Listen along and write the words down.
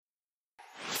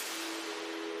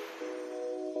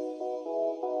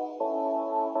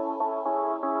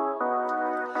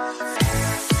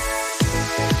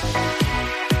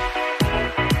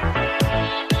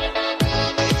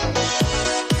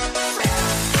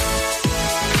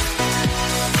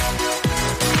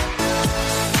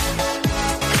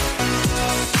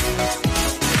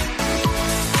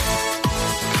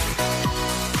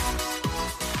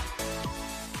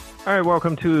All right,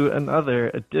 welcome to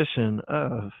another edition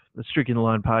of the Streaking the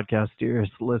Line podcast,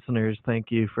 dearest listeners.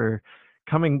 Thank you for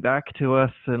coming back to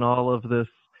us in all of this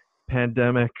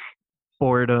pandemic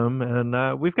boredom,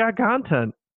 and we've got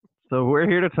content, so we're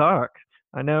here to talk.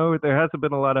 I know there hasn't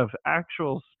been a lot of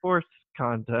actual sports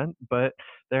content, but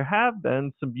there have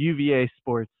been some UVA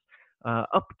sports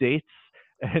updates,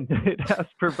 and it has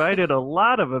provided a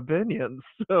lot of opinions.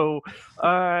 So,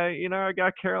 I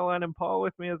got Caroline and Paul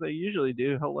with me as I usually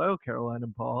do. Hello, Caroline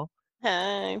and Paul.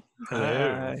 Hi.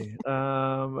 Hi.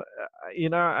 I'm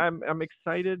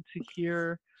excited to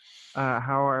hear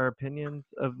how our opinions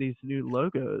of these new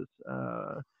logos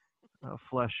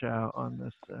flesh out on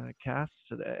this cast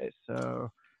today.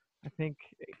 So I think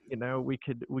we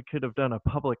could have done a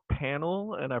public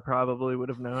panel, and I probably would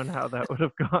have known how that would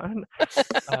have gone.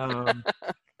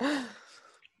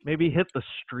 Maybe hit the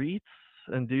streets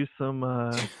and do some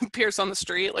Pierce on the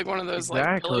street, like one of those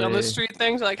exactly. like Billy on the street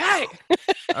things. Like, hey,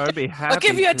 I would be happy. I'll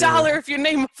give you $1 if you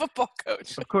name a football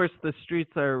coach. Of course, the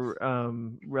streets are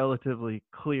relatively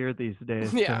clear these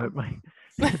days, Yeah. so it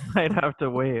might have to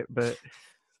wait, but.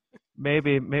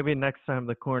 Maybe next time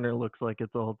the corner looks like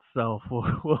its old self,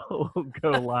 we'll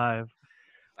go live.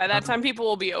 By that time, people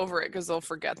will be over it because they'll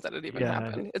forget that it even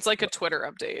happened. It's like a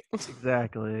Twitter update.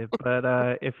 Exactly.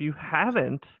 But if you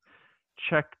haven't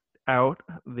checked out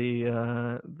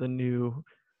the new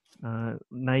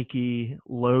Nike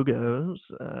logos,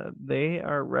 they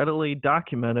are readily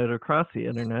documented across the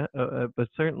internet, but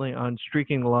certainly on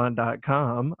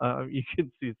streakingthelawn.com, you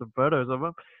can see some photos of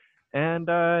them. And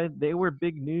they were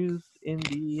big news in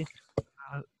the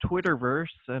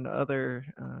Twitterverse and other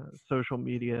social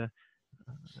media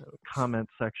comment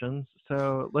sections.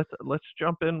 So let's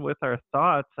jump in with our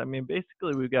thoughts. I mean,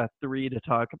 basically, we've got 3 to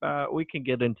talk about. We can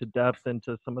get into depth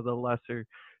into some of the lesser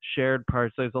shared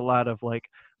parts. There's a lot of like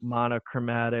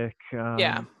monochromatic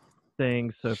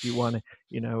things. So if you want to,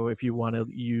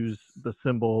 use the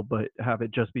symbol but have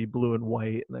it just be blue and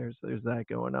white, there's that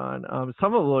going on.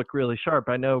 Some of them look really sharp.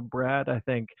 I know Brad, I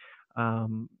think,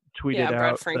 tweeted out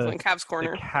Brad Franklin, Cavs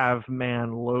Corner, the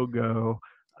Cavman logo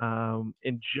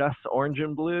in just orange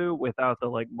and blue without the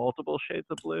like multiple shades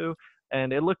of blue,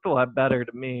 and it looked a lot better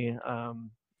to me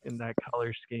in that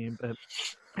color scheme. But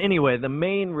anyway, the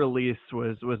main release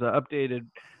was an updated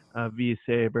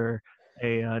V-Saber,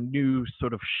 a new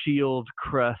sort of shield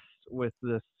crest with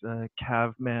this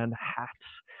Cavman hat,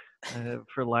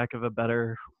 for lack of a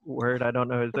better word. I don't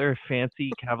know. Is there a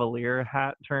fancy Cavalier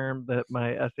hat term that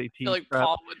my SAT? I feel like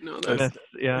Paul would know this.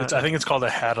 Yeah, I think it's called a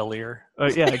hatalier.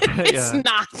 It's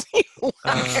not.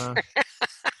 A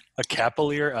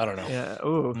capalier? I don't know. Yeah.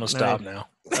 Ooh, I'm gonna nice. stop now.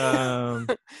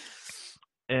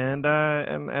 And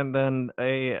then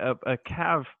a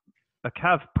Cav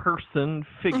person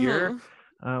figure. Mm-hmm.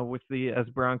 With the, as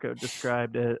Bronco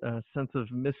described it, a sense of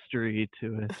mystery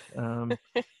to it.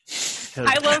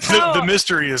 I love how the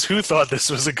mystery is who thought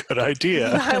this was a good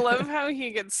idea. I love how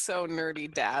he gets so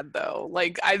nerdy dad though.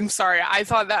 Like, I'm sorry, I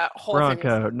thought that whole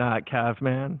Bronco, thing not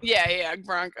Cavman. Yeah,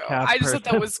 Bronco. Cav I just person.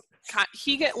 thought that was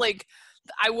he get like.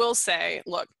 I will say,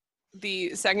 look,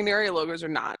 the secondary logos are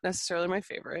not necessarily my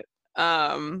favorite.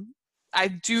 I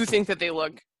do think that they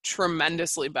look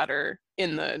tremendously better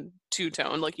in the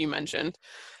two-tone, like you mentioned,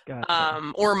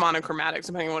 Gotcha. or monochromatic,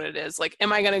 depending on what it is. Like,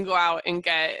 am I going to go out and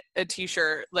get a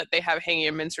T-shirt that they have hanging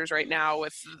in Minsters right now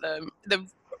with the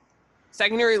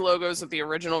secondary logos of the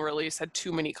original release had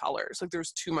too many colors? Like,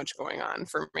 there's too much going on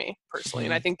for me personally,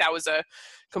 and I think that was a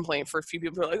complaint for a few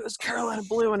people who are like, there's Carolina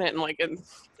blue in it, and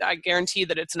I guarantee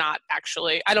that it's not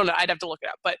actually. I don't know, I'd have to look it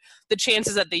up, but the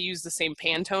chances that they use the same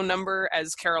Pantone number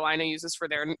as Carolina uses for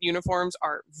their uniforms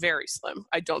are very slim.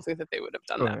 I don't think that they would have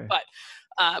done that, but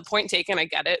point taken, I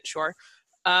get it, sure.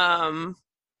 But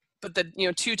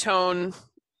the two-tone,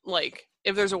 like,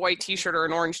 if there's a white T-shirt or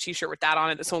an orange T-shirt with that on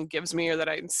it that someone gives me or that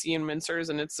I see in Minsters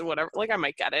and it's whatever, like, I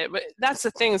might get it. But that's the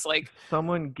thing, is like,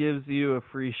 someone gives you a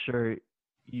free shirt,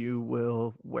 you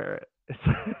will wear it.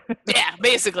 Yeah,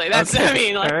 basically. That's okay. I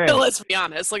mean, like, right. Let's be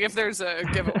honest. Like, if there's a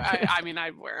giveaway, I mean, I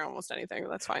wear almost anything.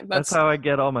 That's fine. That's how I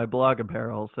get all my blog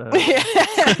apparel. So yeah,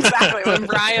 exactly. When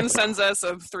Brian sends us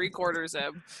a 3/4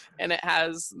 zip and it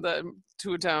has the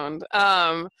two-toned.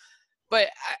 But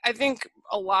I think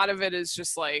a lot of it is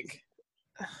just like,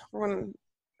 when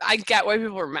I get why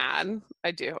people are mad. I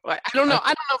do. I don't know.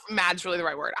 I don't know if mad's really the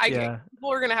right word.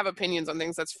 People are going to have opinions on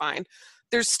things. That's fine.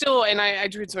 There's still, and I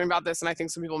tweeted something about this, and I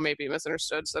think some people may be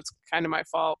misunderstood, so that's kind of my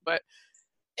fault. But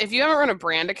if you haven't run a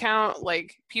brand account,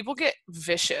 like, people get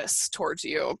vicious towards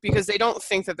you because they don't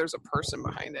think that there's a person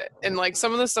behind it. And like,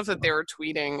 some of the stuff that they were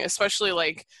tweeting, especially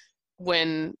like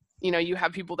when, you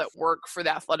have people that work for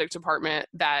the athletic department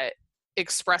that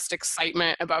expressed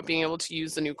excitement about being able to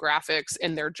use the new graphics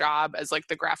in their job as like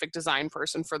the graphic design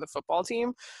person for the football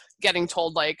team, getting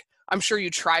told like, I'm sure you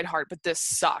tried hard, but this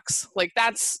sucks. Like,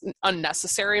 that's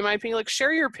unnecessary in my opinion. Like,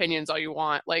 share your opinions all you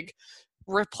want. Like,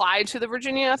 reply to the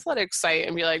Virginia Athletics site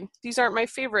and be like, these aren't my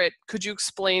favorite. Could you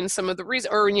explain some of the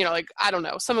reason? Or, you know, like, I don't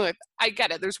know, something like, I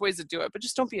get it. There's ways to do it, but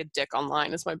just don't be a dick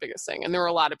online is my biggest thing. And there were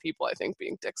a lot of people, I think,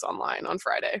 being dicks online on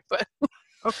Friday, but.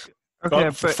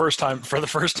 Okay, for the first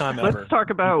time let's ever.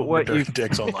 talk about what you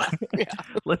dicks online. Yeah.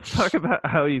 Let's talk about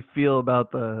how you feel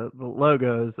about the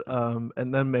logos,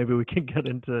 and then maybe we can get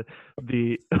into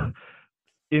the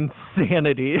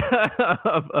insanity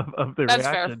of the That's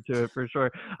reaction to it for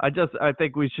sure. I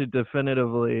think we should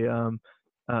definitively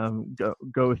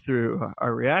go through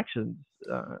our reactions.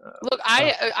 Look,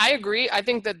 I agree. I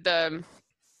think that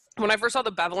when I first saw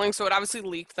the beveling, so it obviously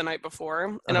leaked the night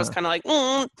before, and I was kind of like,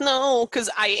 no, because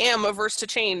I am averse to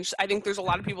change. I think there's a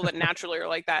lot of people that naturally are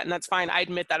like that, and that's fine. I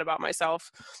admit that about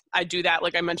myself. I do that,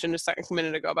 like I mentioned a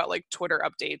minute ago about like Twitter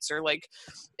updates, or like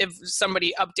if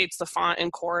somebody updates the font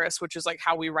in Chorus, which is like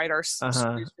how we write our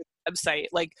website,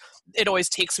 like it always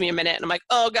takes me a minute, and I'm like,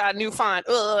 oh god, new font.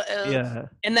 Yeah.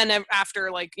 And then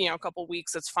after like, you know, a couple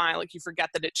weeks, it's fine. Like you forget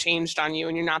that it changed on you,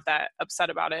 and you're not that upset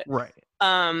about it. Right.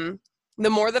 The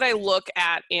more that I look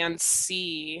at and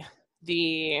see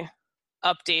the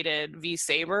updated V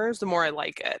Sabres, the more I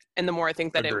like it. And the more I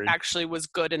think that Agreed. It actually was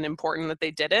good and important that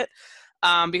they did it.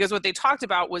 Because what they talked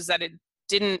about was that it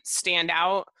didn't stand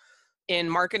out in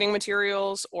marketing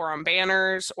materials or on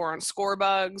banners or on score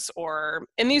bugs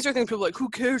and these are things people are like, who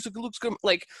cares? Like, it looks good.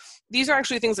 Like, these are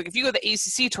actually things like if you go to the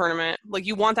ACC tournament, like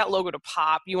you want that logo to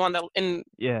pop. You want that. And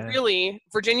really,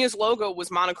 Virginia's logo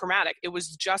was monochromatic. It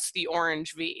was just the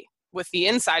orange V, with the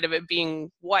inside of it being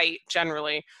white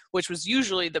generally, which was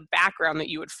usually the background that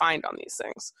you would find on these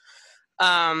things.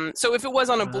 So if it was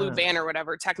on a blue banner or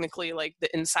whatever, technically like the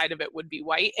inside of it would be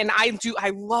white. And I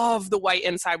love the white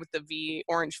inside with the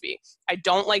orange V. I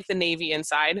don't like the navy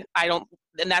inside. And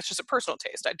that's just a personal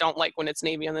taste. I don't like when it's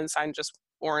navy on the inside and just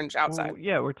orange outside. Well,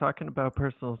 yeah, we're talking about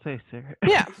personal taste here.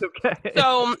 Yeah. Okay.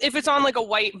 So if it's on like a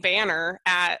white banner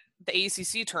at the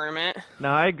ACC tournament. No,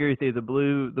 I agree with you. The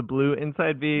blue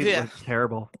inside V looks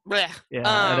terrible. Blech. Yeah,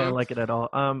 I didn't like it at all.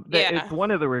 It's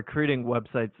one of the recruiting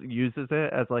websites uses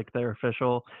it as like their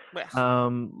official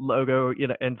logo. You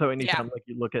know, and so anytime like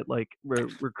you look at like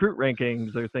recruit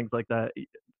rankings or things like that,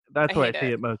 that's where I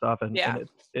see it most often. Yeah. And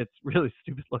it's really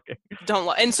stupid looking.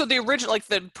 And so the original, like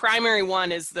the primary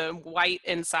one is the white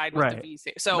inside with the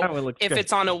VC. So if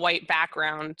it's on a white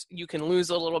background, you can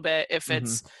lose a little bit. If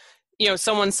it's, you know,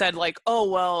 someone said like, oh,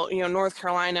 well, you know, North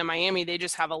Carolina, Miami, they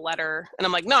just have a letter. And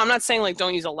I'm like, no, I'm not saying like,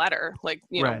 don't use a letter, like,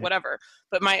 you know, whatever.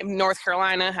 But North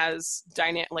Carolina has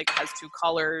has two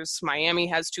colors. Miami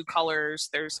has two colors.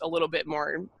 There's a little bit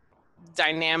more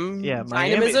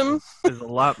dynamism. There's a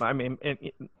lot. I mean,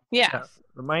 the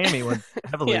Miami one's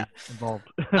heavily involved.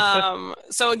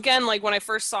 So again, like when I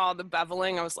first saw the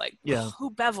beveling, I was like,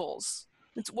 who bevels?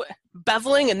 It's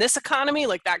beveling in this economy,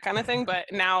 like that kind of thing. But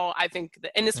now I think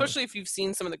and especially if you've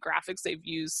seen some of the graphics they've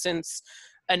used since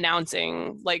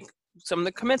announcing like some of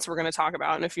the commits we're going to talk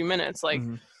about in a few minutes, like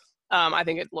I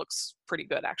think it looks pretty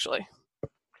good actually.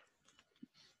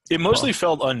 It mostly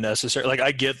felt unnecessary. Like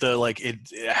I get the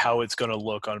how it's going to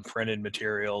look on printed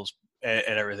materials and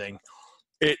everything.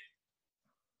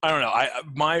 I don't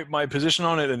know. My position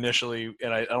on it initially,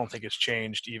 and I don't think it's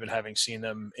changed, even having seen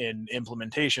them in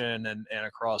implementation and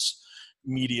across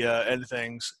media and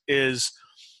things, is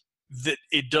that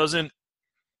it doesn't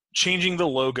changing the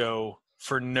logo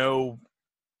for no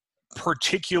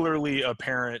particularly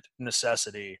apparent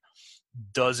necessity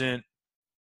doesn't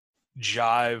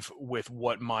jive with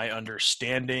what my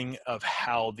understanding of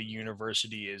how the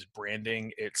university is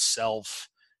branding itself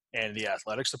and the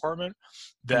athletics department.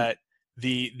 That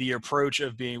the approach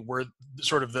of we're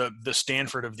sort of the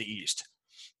Stanford of the East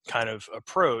kind of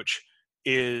approach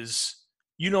is,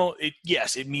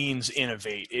 it means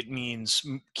innovate. It means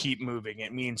keep moving.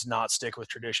 It means not stick with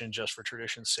tradition just for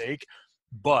tradition's sake,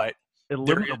 but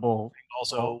illimitable.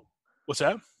 Also, what's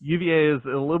that? UVA is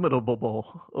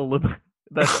illimitable.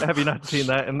 Have you not seen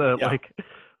that in the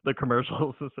the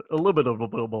commercials? It's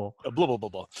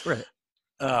illimitable. Right.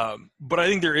 But I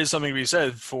think there is something to be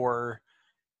said for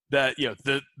that. You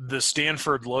know, the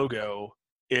Stanford logo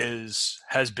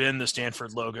has been the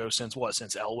Stanford logo since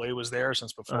Elway was there,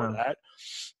 since before that.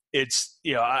 It's,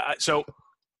 so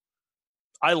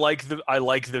I like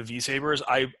the V Sabres.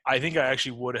 I think I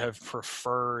actually would have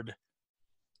preferred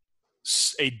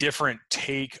a different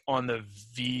take on the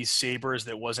V Sabres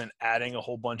that wasn't adding a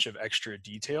whole bunch of extra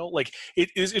detail. Like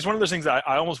it's one of those things that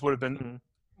I almost would have been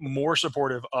more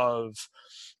supportive of,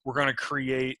 we're going to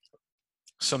create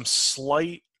some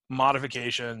slight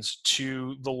modifications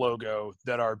to the logo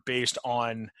that are based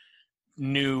on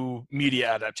new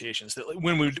media adaptations. That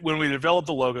when we developed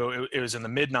the logo, it was in the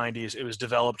mid 90s. It was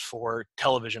developed for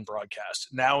television broadcast.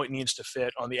 Now it needs to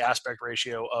fit on the aspect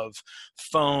ratio of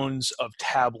phones, of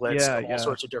tablets, of all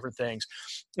sorts of different things.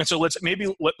 And so let's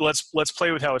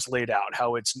play with how it's laid out,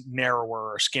 how it's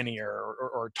narrower or skinnier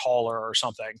or taller or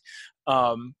something.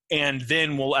 And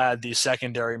then we'll add these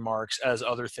secondary marks as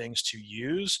other things to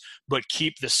use, but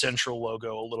keep the central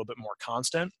logo a little bit more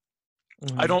constant.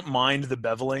 Mm-hmm. I don't mind the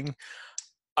beveling,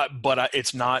 but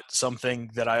it's not something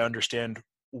that I understand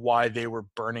why they were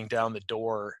burning down the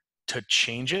door to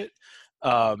change it.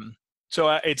 I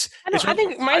don't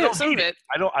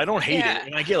hate it,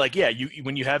 and I get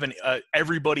when you have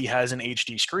everybody has an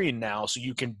HD screen now, so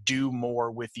you can do more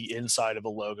with the inside of a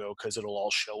logo because it'll all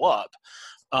show up.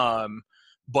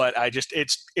 But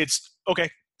it's okay.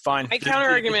 Fine. My counter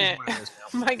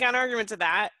argument to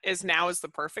that is now is the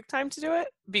perfect time to do it,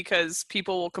 because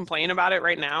people will complain about it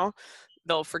right now.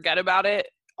 They'll forget about it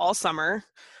all summer.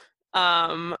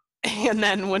 And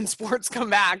then when sports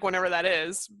come back, whenever that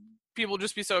is, people will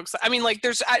just be so excited. I mean, like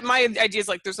my idea is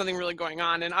like, there's nothing really going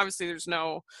on. And obviously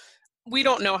we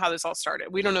don't know how this all started.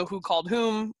 We don't know who called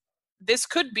whom. This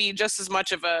could be just as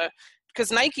much of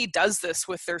because Nike does this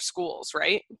with their schools,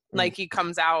 right? Mm-hmm. Nike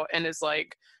comes out and is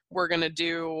like, we're going to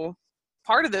do,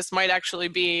 part of this might actually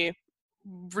be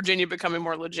Virginia becoming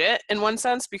more legit in one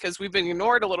sense, because we've been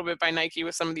ignored a little bit by Nike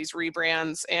with some of these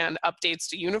rebrands and updates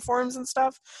to uniforms and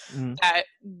stuff. Mm-hmm. That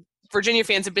Virginia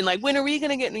fans have been like, when are we going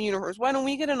to get new uniforms? Why don't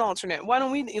we get an alternate? Why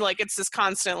don't we, like, it's this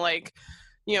constant, like,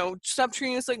 stop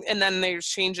treating us like, and then there's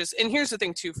changes. And here's the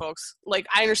thing too, folks, like,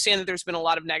 I understand that there's been a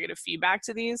lot of negative feedback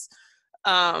to these.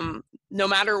 No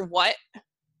matter what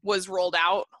was rolled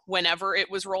out, whenever it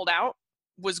was rolled out,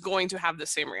 was going to have the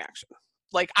same reaction.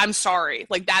 Like, I'm sorry.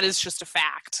 Like, that is just a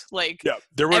fact. Like, yeah,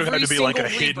 there would have had to be like a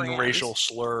hidden racial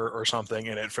slur or something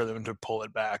in it for them to pull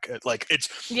it back.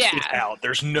 It's out.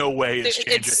 There's no way it's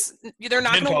changing. They're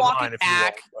not going to walk it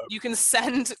back. You can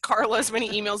send Carla as many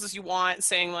emails as you want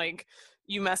saying, like,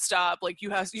 you messed up. Like, you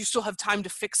still have time to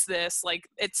fix this. Like,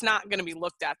 it's not going to be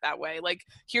looked at that way. Like,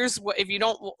 here's what, if you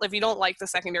don't like the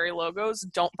secondary logos,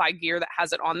 don't buy gear that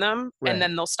has it on them, right. And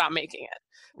then they'll stop making it.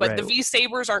 But the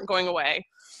V-Sabres aren't going away.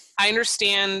 I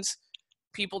understand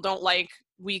people don't like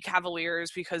we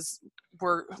Cavaliers because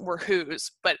we're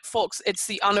Who's, but folks, it's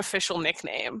the unofficial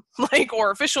nickname,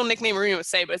 or official nickname we're going to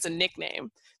say, but it's a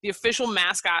nickname. The official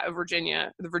mascot of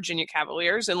Virginia, the Virginia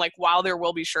Cavaliers, and while there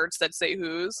will be shirts that say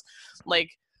Who's,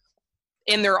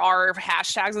 and there are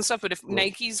hashtags and stuff, but if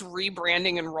Nike's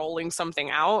rebranding and rolling something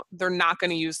out, they're not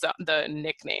going to use the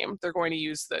nickname. They're going to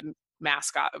use the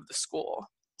mascot of the school.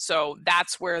 So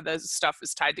that's where the stuff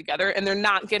is tied together, and they're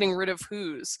not getting rid of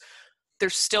Who's.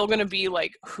 There's still going to be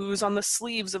Who's on the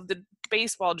sleeves of the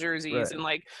baseball jerseys, right.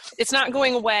 And it's not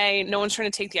going away. No one's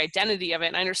trying to take the identity of it.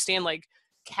 And I understand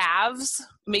Cavs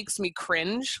makes me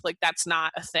cringe. That's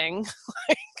not a thing.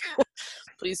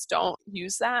 Please don't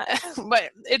use that. But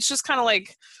it's just kind of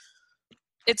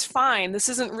it's fine. This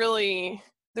isn't really,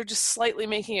 they're just slightly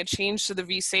making a change to the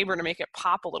V-Sabre to make it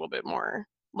pop a little bit more.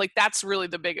 That's really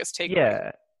the biggest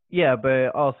takeaway. Yeah,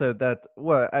 but also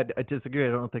I disagree.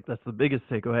 I don't think that's the biggest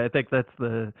takeaway. I think that's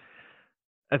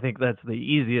the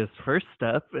easiest first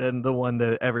step, and the one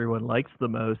that everyone likes the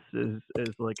most is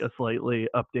a slightly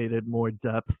updated, more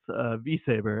depth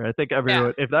V-Sabre. I think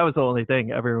everyone, if that was the only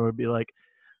thing, everyone would be like,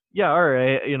 yeah, all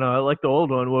right, I like the old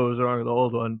one. What was wrong with the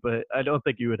old one? But I don't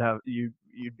think you'd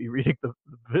be reading the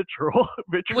vitriol.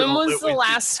 When was the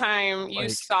last time you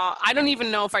saw? I don't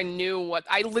even know if I knew what.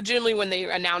 I legitimately, when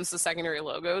they announced the secondary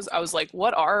logos, I was like,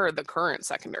 what are the current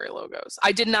secondary logos?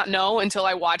 I did not know until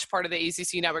I watched part of the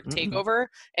ACC Network Takeover,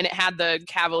 and it had the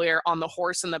Cavalier on the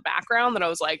horse in the background. That I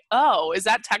was like, oh, is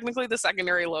that technically the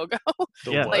secondary logo?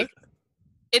 Yeah.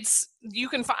 It's, you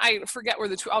can find, I forget where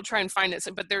I'll try and find it,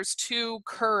 but there's two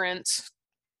current,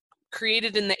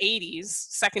 created in the 80s,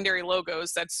 secondary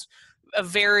logos. That's a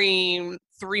very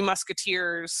Three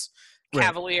Musketeers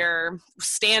Cavalier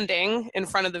standing in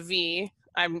front of the V.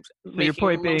 I'm making your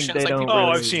point being they don't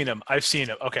really... I've seen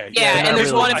him. Okay. Yeah, and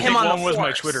there's one of him on the horse. One was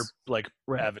my Twitter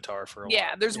avatar for a while.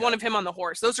 Yeah, there's one of him on the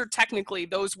horse. Those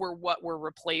were what were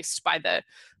replaced by the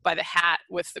hat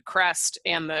with the crest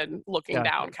and the looking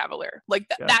down Cavalier.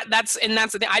 That's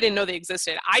the thing. I didn't know they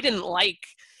existed. I didn't like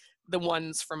the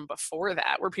ones from before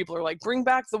that where people are like, bring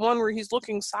back the one where he's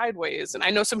looking sideways. And I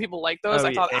know some people like those.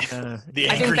 The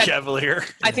angry Cavalier.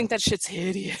 I think that shit's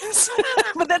hideous.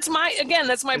 But that's my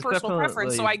personal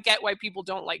preference. So I get why people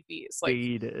don't like these.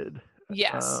 Faded.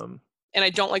 Yes. And I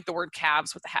don't like the word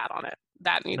Cavs with the hat on it.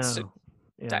 That needs to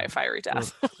die a fiery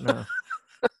death. No.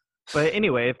 But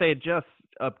anyway, if they had just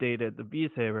updated the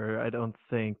V-Saber, I don't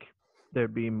think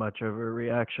there'd be much of a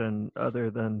reaction other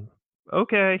than,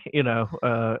 okay, and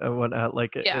whatnot.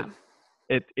 Like,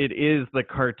 it is the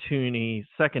cartoony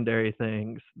secondary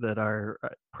things that are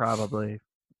probably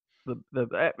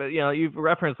you've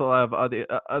referenced a lot of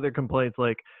other complaints,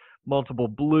 like multiple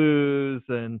blues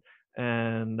and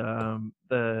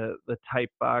the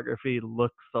typography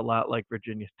looks a lot like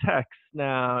Virginia Tech's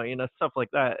now, stuff like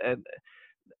that. And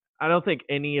I don't think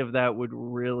any of that would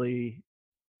really.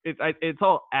 It's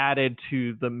all added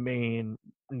to the main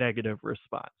negative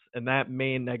response, and that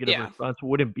main negative response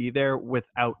wouldn't be there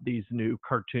without these new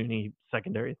cartoony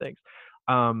secondary things.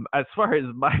 As far as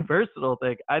my personal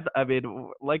thing, I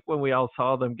mean, like when we all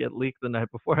saw them get leaked the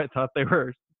night before, I thought they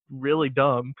were really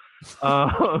dumb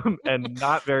and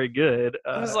not very good.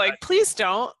 I was like, please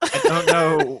don't. I don't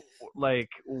know, like,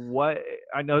 what.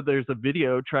 I know there's a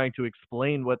video trying to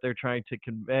explain what they're trying to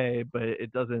convey, but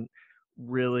it doesn't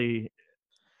really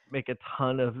make a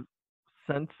ton of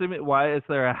sense to me. Why is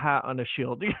there a hat on a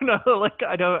shield? Like,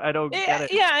 I don't get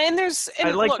it. Yeah, and I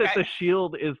like that the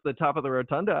shield is the top of the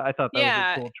rotunda. I thought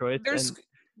that was a cool choice.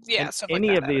 Stuff any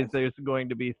like of these, there's going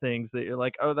to be things that you're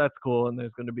like, oh, that's cool, and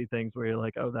there's going to be things where you're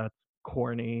like, oh, that's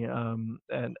corny, and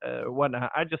whatnot.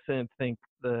 I just didn't think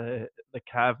the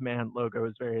Caveman logo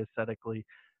is very aesthetically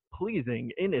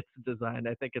pleasing in its design.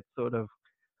 I think it's sort of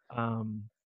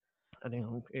I don't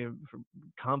know,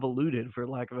 convoluted, for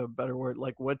lack of a better word.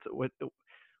 Like, what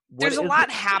there's a lot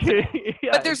happening,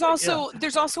 but there's also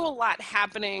a lot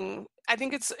happening. I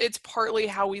think it's partly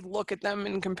how we look at them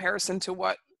in comparison to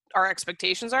what our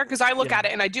expectations are, because I look at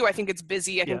it and I think it's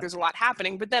busy. I think there's a lot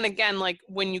happening, but then again, like,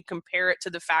 when you compare it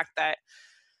to the fact that,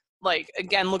 like,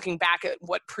 again, looking back at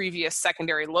what previous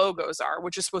secondary logos are,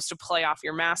 which is supposed to play off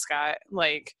your mascot,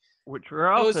 like, which were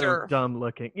also dumb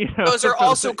looking. Those are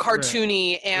also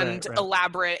cartoony and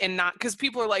elaborate, and not, because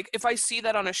people are like, if I see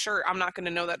that on a shirt, I'm not going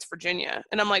to know that's Virginia.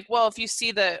 And I'm like, well, if you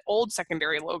see the old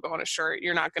secondary logo on a shirt,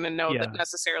 you're not going to know that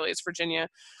necessarily it's Virginia.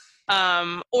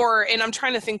 And I'm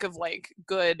trying to think of, like,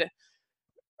 good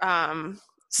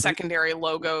secondary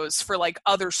logos for, like,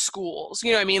 other schools.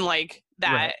 You know what I mean? Like,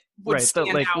 that would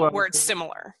stand out where it's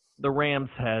similar. The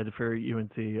Ram's head for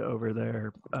UNC over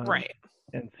there.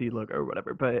 NC logo or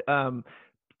whatever. But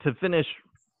to finish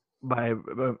my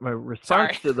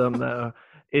response to them, though,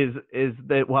 is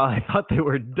that while I thought they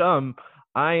were dumb,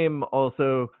 I am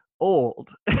also old,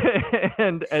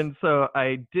 and so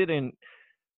I didn't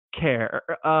care,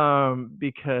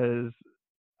 because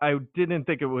I didn't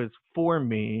think it was for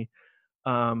me,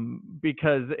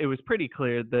 because it was pretty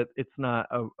clear that it's not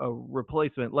a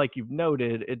replacement. Like you've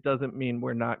noted, it doesn't mean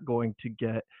we're not going to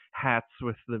get hats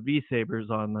with the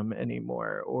V-Sabers on them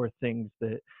anymore, or things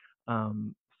that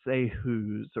say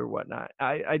who's or whatnot.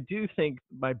 I do think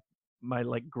my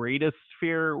like greatest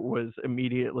fear was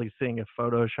immediately seeing a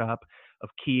Photoshop of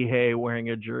Kihei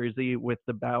wearing a jersey with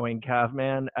the bowing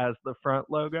Caveman as the front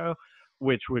logo,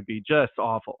 which would be just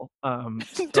awful.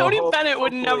 Tony Bennett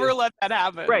would never let that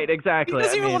happen. Right, exactly. He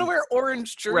doesn't even want to wear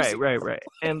orange jersey. Right.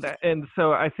 And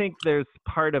so I think there's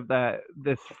part of that,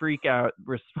 this freak out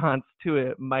response to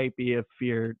it might be a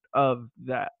fear of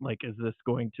that. Like, is this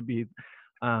going to be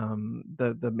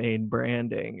the main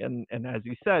branding? And as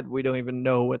you said, we don't even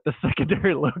know what the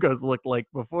secondary logos looked like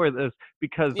before this,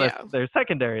 because they're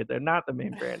secondary. They're not the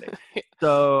main branding.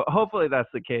 So hopefully that's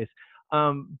the case.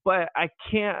 But I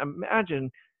can't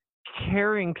imagine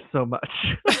caring so much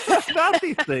about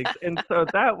these things. And so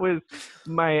that was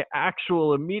my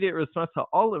actual immediate response to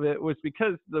all of it, was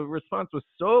because the response was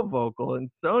so vocal and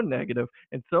so negative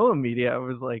and so immediate. I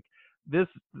was like, this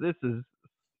is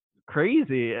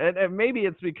crazy. And maybe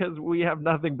it's because we have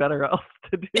nothing better else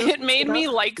to do. It made me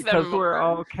like them more. Because we're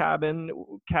all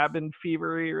cabin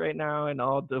fevery right now and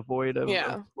all devoid of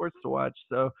sports to watch.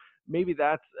 So maybe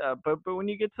that's but when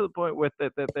you get to the point with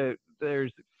it that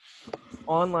there's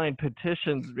online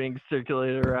petitions being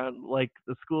circulated around, like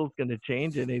the school's going to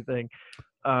change anything,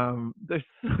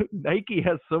 Nike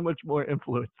has so much more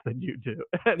influence than you do,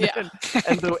 and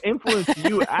the influence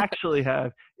you actually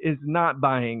have is not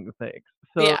buying things.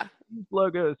 So these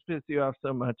logos piss you off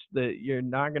so much that you're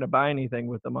not going to buy anything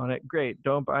with them on it. Great,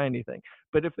 don't buy anything.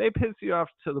 But if they piss you off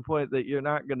to the point that you're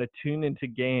not going to tune into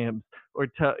games or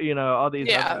tell, all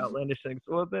these other outlandish things,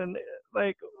 well then,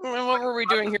 like, what were we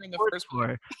doing here in the first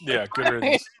place? Yeah, good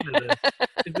riddance.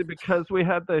 Is it because we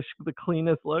had the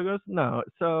cleanest logos? No.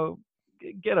 So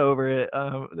get over it.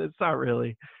 It's not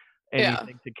really.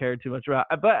 anything to care too much about.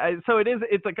 But so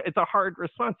it's a hard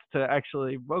response to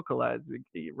actually vocalize,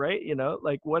 right? You know,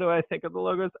 like, what do I think of the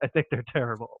logos? I think they're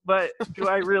terrible. But do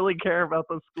I really care about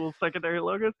the school secondary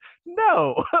logos?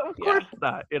 No, of course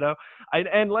not. You know,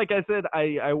 and like I said,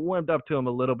 I warmed up to them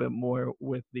a little bit more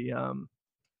with the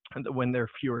when there are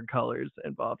fewer colors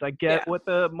involved. I get what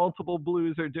the multiple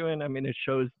blues are doing. I mean, it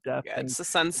shows depth and it's the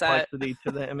sunset complexity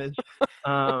to the image.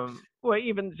 Well,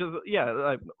 even just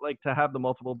like to have the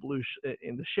multiple blue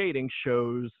in the shading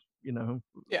shows, you know,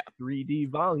 3D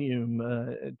volume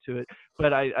to it.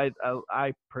 But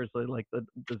I personally like the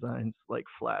designs like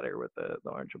flatter with the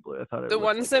orange and blue. I thought the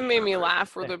ones that made me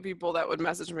laugh were the people that would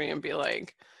message me and be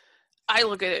like, I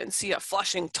look at it and see a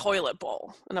flushing toilet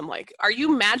bowl, and I'm like, "Are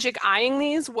you magic eyeing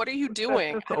these? What are you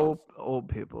doing?" Old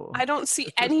people. I don't see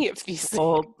any of these things.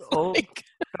 Old.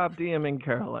 Stop DMing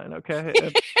Caroline, okay?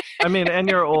 I mean, and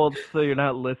you're old, so you're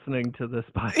not listening to this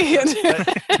podcast.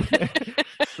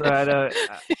 So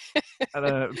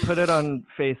I put it on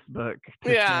Facebook.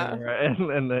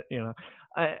 And you know.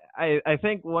 I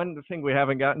think one thing we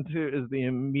haven't gotten to is the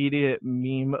immediate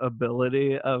meme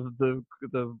ability of the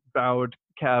bowed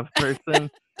calf person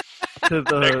to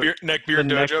the neckbeard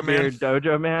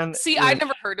dojo man. See, I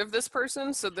never heard of this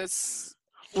person, so this.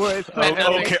 Well, it's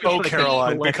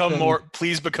Caroline,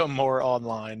 please become more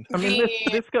online. I mean,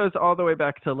 this goes all the way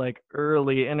back to like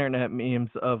early internet memes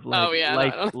of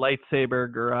like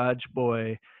lightsaber garage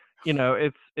boy. You know,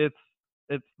 it's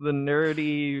the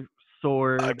nerdy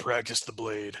sword. I practiced the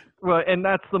blade. Well, and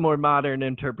that's the more modern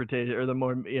interpretation, or the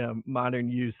more modern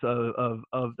use of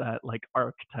that like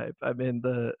archetype. I mean,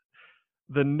 the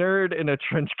nerd in a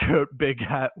trench coat, big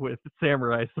hat with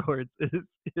samurai swords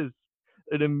is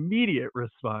an immediate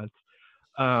response.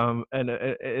 And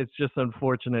it's just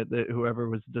unfortunate that whoever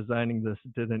was designing this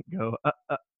didn't go,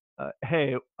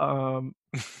 hey,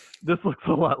 this looks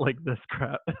a lot like this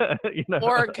crap. You know?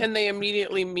 Or can they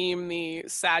immediately meme the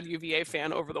sad UVA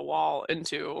fan over the wall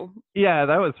into? Yeah,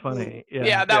 that was funny.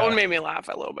 Yeah, that one made me laugh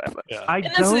a little bit. But I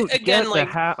don't get the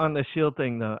hat on the shield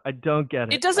thing though. I don't get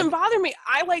it. It doesn't bother me.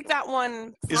 I like that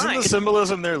one. Isn't the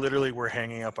symbolism there literally we're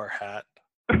hanging up our hat?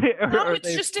 No,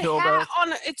 it's just a hat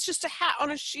on. It's just a hat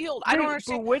on a shield. I don't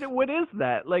understand. But what is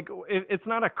that? Like, it's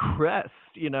not a crest,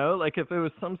 you know. Like, if it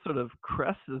was some sort of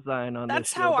crest design on.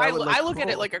 That's how I look at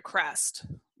it, like a crest.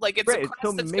 Like it's a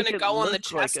crest that's going to go on the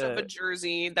chest of a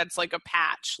jersey. That's like a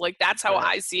patch. Like that's how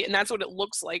I see it, and that's what it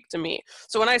looks like to me.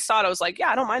 So when I saw it, I was like,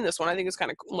 yeah, I don't mind this one. I think it's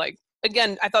kind of like.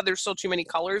 Again, I thought there's still too many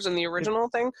colors in the original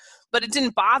thing, but it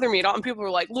didn't bother me at all. And people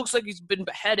were like, looks like he's been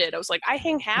beheaded. I was like, I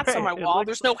hang hats on my wall.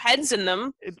 There's no heads in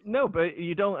them. No, but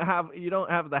you don't have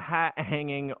the hat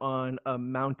hanging on a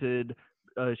mounted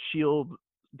shield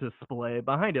display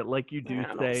behind it like you do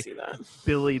say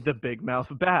Billy the Big Mouth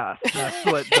Bass. That's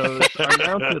what those are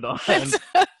mounted on.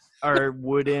 Are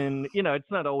wooden, you know, it's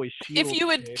not always shield. If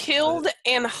you had killed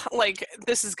and like,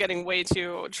 this is getting way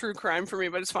too true crime for me,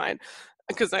 but it's fine.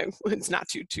 Because it's not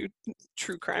too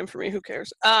true crime for me. Who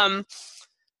cares?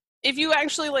 If you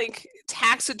actually like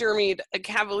taxidermied a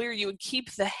cavalier, you would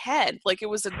keep the head like it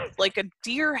was a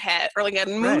deer head or like a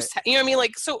moose head. You know what I mean?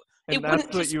 Like so, and it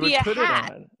wouldn't just be a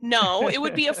hat. No, it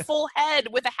would be a full head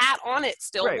with a hat on it,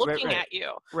 still looking at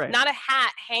you. Not a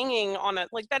hat hanging on it.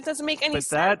 Like that doesn't make any sense.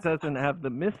 But that doesn't have the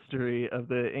mystery of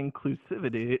the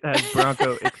inclusivity, as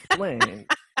Bronco explained.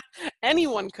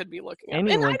 Anyone could be looking at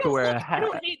it. Anyone could wear a hat. I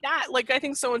don't hate that. Like, I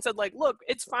think someone said, like, look,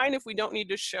 it's fine if we don't need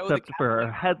to show Except the for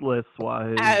headless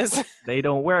Wahoos. They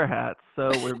don't wear hats,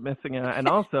 so we're missing out. And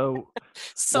also,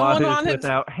 Wahoos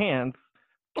without hands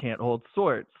can't hold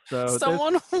swords. So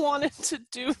someone wanted to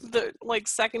do the like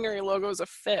secondary logo as a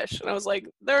fish, and I was like,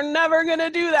 they're never gonna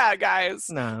do that, guys.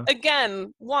 No.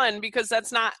 Again, one, because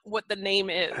that's not what the name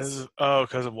is.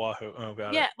 Because of Wahoo. Oh,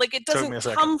 got it. Yeah, like it doesn't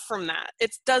come from that.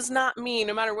 It does not mean,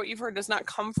 no matter what you've heard, does not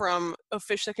come from a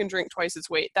fish that can drink twice its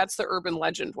weight. That's the urban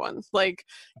legend one. Like,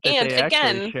 and they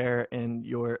again, share in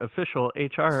your official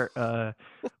HR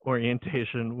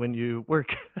orientation when you work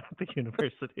at the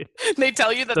university. They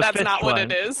tell you that that's not what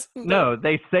it is. No,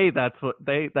 they say that's what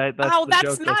that's the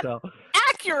joke they tell.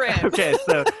 Accurate. Okay,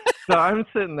 so I'm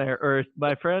sitting there, or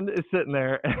my friend is sitting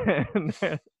there,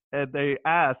 and they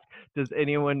ask, "Does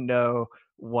anyone know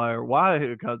where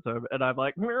Wahoo comes from?" And I'm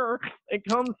like, "It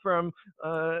comes from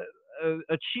a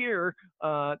cheer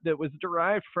that was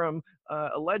derived from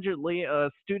allegedly a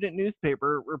student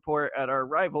newspaper report at our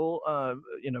rival,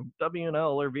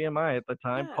 WNL or VMI at the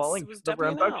time, calling the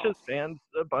Rambunctious fans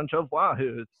a bunch of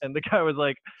Wahoos." And the guy was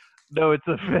like, "No, it's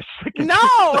a fish." No!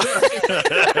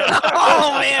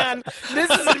 Oh, man. This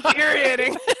is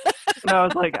infuriating. And I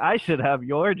was like, I should have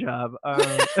your job.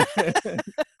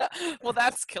 Well,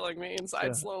 that's killing me inside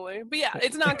Yeah. slowly. But yeah,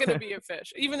 it's not going to be a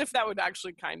fish. Even if that would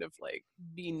actually kind of like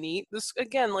be neat. This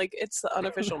again, like it's the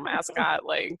unofficial mascot.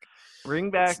 Like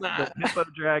Bring back it's the not. hippo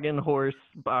dragon horse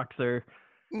boxer.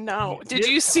 No. He Did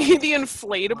did you see the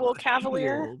inflatable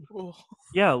cavalier? shield. Ooh.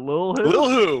 Yeah, Lil Who. Lil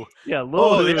Who. Yeah, Lil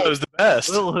Oh, Who. yeah, it was the best.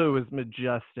 Lil Who was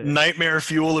majestic. Nightmare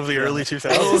fuel of the Yeah. early Lil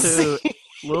 2000s.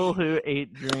 Who. Lil Who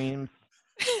ate dreams.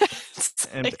 It's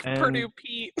And- like and- Purdue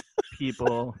Pete.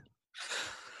 People.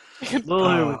 Lil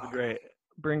Who was Oh. great.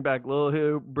 Bring back Lil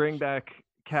Who. Bring back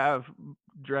Cav,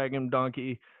 Dragon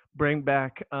Donkey. Bring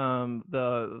back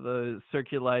the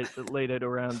circulated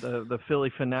around the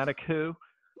Philly Fanatic Who.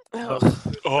 Oh.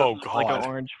 Oh, Like an God.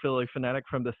 orange Philly Fanatic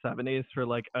from the 70s for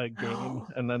like a game, Oh.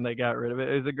 and then they got rid of it.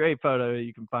 It was a great photo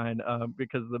you can find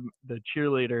because the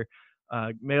cheerleader,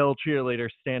 male cheerleader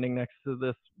standing next to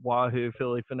this Wahoo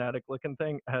Philly Fanatic looking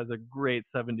thing has a great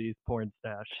 70s porn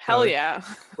stash. Hell So, yeah.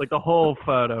 Like the whole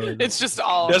photo is It's just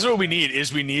all. That's what we need.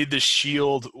 Is we need the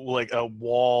shield, like a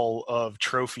wall of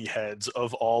trophy heads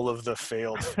of all of the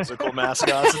failed physical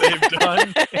mascots they've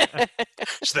done.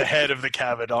 Just the head of the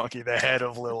Cavadonkey, the head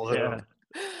of Lil Who. yeah.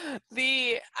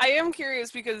 I am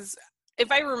curious because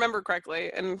if I remember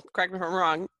correctly, and correct me if I'm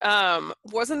wrong,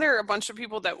 wasn't there a bunch of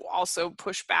people that also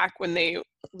pushed back when they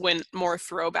went more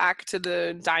throwback to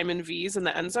the diamond V's in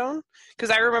the end zone? Because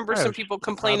I remember Oh, some people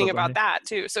complaining about probably. that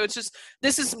too. So it's just,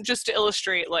 this is just to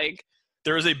illustrate like,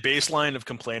 There is a baseline of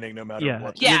complaining no matter Yeah.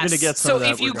 what. You're yes. gonna get some So of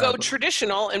that if you go regardless.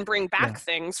 traditional and bring back Yeah.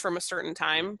 things from a certain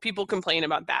time, people complain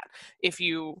about that. If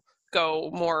you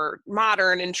go more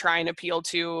modern and try and appeal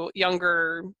to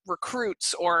younger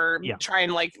recruits or Yeah. try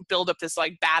and like build up this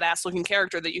like badass looking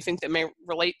character that you think that may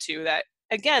relate to that,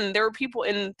 again, there were people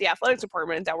in the athletics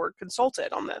department that were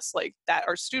consulted on this, like that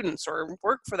are students or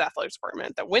work for the athletics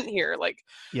department that went here, like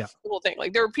Yeah. the whole thing.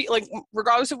 Like there were people, like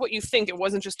regardless of what you think, it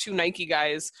wasn't just two Nike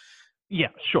guys Yeah,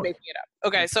 sure. making it up.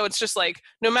 Okay, so it's just like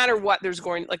no matter what, there's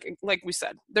going like we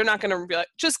said, they're not going to be like,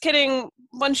 just kidding.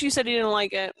 Once you said you didn't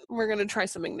like it, we're going to try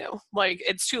something new. Like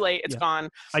it's too late. It's Yeah. gone.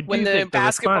 I When do the think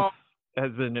basketball- the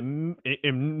response has been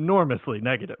enormously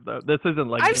negative, though. This isn't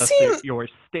like I've just seen- your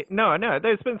state. No,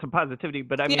 there's been some positivity,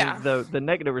 but I mean, Yeah. the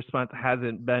negative response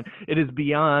hasn't been. It is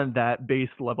beyond that base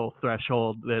level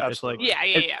threshold that Absolutely. it's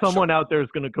like Yeah. someone out there is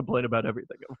going to complain about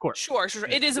everything. Of course, Sure.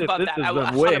 It is This- above this that. is I will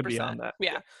way 100%. beyond that.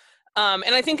 Yeah.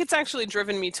 And I think it's actually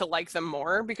driven me to like them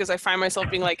more because I find myself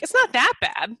being like, it's not that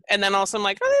bad. And then all of a sudden I'm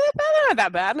like, oh, they're not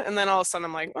that bad. And then all of a sudden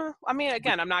I'm like, well, I mean,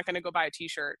 again, I'm not going to go buy a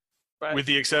t-shirt. But With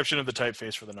the exception of the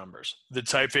typeface for the numbers. The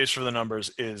typeface for the numbers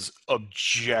is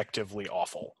objectively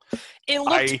awful. it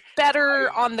looked I- better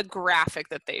on the graphic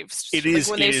that they've It like, is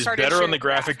when it they is started better on sharing the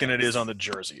graphic than it is graphics. on the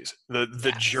jerseys. The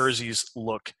Yes. jerseys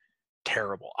look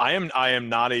terrible. I am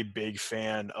not a big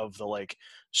fan of the like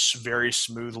very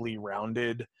smoothly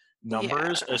rounded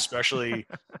numbers, Yeah.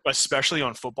 especially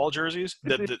on football jerseys.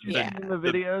 Did you see in the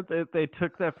video that they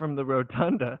took that from the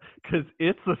rotunda because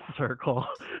it's a circle,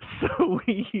 so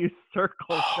we use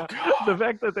circles. Oh, now. The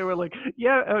fact that they were like,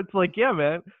 yeah, it's like, yeah,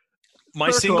 man. my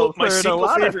circles are in a single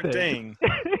lot of favorite things.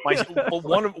 thing.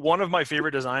 One of my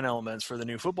favorite design elements for the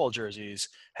new football jerseys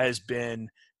has been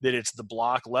that it's the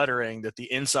block lettering that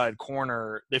the inside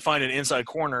corner, they find an inside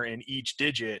corner in each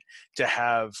digit to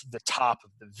have the top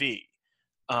of the V.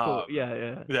 Cool.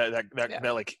 Yeah. That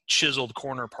Yeah. like chiseled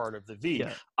corner part of the V.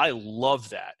 Yeah. I love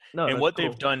that. No, And that's what cool.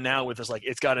 they've done now with this, like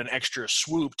it's got an extra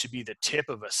swoop to be the tip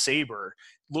of a saber,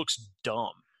 looks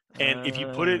dumb. And if you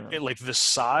put it Ah. in like the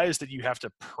size that you have to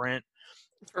print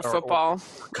for or- football.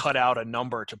 cut out a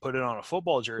number to put it on a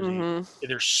football jersey, Mhm.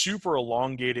 they're super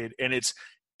elongated, and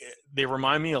they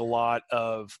remind me a lot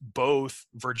of both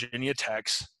Virginia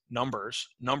Tech's number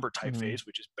typeface,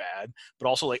 which is bad, but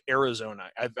also like Arizona.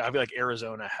 I feel like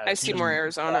Arizona has I see just more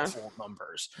Arizona. awful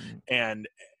numbers, Mm. and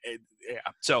yeah.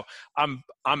 So I'm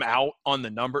out on the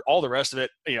number. All the rest of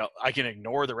it, I can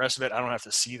ignore the rest of it. I don't have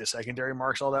to see the secondary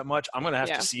marks all that much. I'm gonna have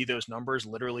Yeah. to see those numbers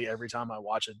literally every time I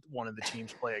watch one of the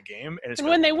teams play a game, and it's And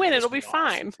gonna when they win, piss it'll be me off.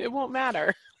 fine. It won't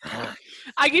matter. Oh.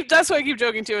 That's what I keep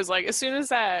joking too. Is like as soon as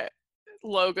that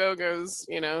logo goes,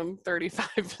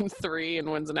 35-3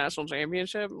 and wins a national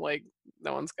championship, like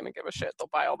no one's gonna give a shit. They'll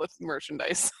buy all the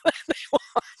merchandise they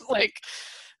want. Like,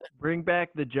 Bring back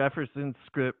the Jefferson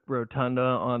script rotunda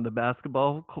on the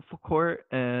basketball court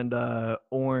and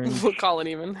orange we'll call it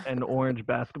even. and orange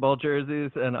basketball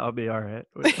jerseys, and I'll be all right.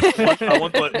 I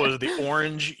want what was it, the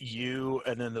orange U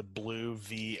and then the blue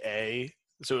VA.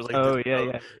 So it was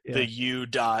like the U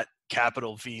dot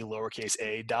capital V lowercase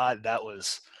a dot. That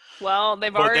was Well,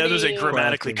 they've but already that was a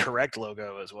grammatically Classy. correct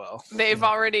logo as well. they've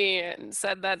already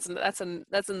said that's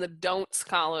in the don'ts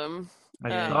column I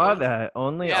Yeah. saw that.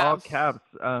 Only yeah. all caps.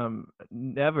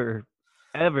 Never,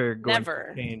 ever going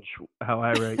Never. to change how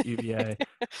I write UVA.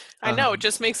 I know, Um, it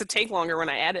just makes it take longer when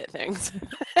I edit things.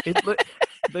 It look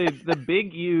the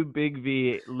big U, big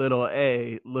V, little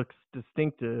a looks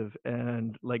distinctive,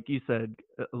 and like you said,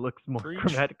 looks more Preach.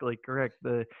 grammatically correct.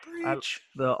 The Preach.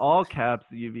 all caps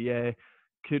UVA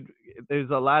could.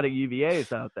 There's a lot of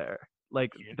UVAs out there.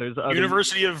 Like there's other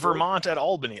University of Vermont at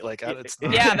Albany. Like it's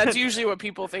not. Yeah, that's usually what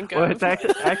people think Well, of. it's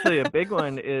actually a big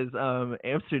one is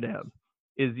Amsterdam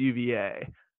is UVA.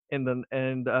 And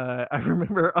I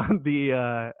remember on the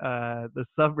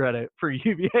subreddit for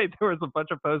UVA there was a bunch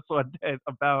of posts one day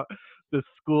about the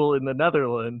school in the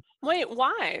Netherlands. Wait,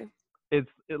 why? It's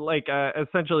like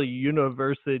essentially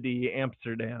University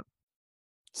Amsterdam.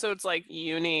 So it's like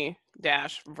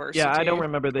uni-varsity. Yeah, I don't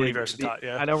remember Universität,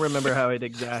 yeah. I don't remember how it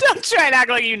exactly Don't try and act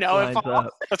like you know it, lines Paul.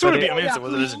 up. That's what But it'd be. I mean, it's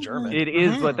what it is in German. It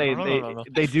is what No.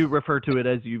 they do refer to it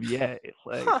as UVA.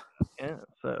 Like, Huh. yeah,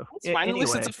 so It's fine. At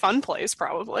least it's anyway. a fun place,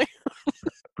 probably.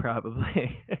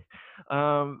 Probably.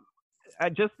 I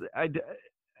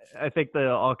think the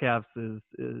all caps is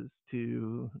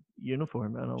too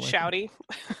uniform. I don't like it. Shouty.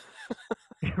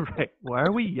 Right. Why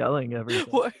are we yelling everything?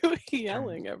 Why are we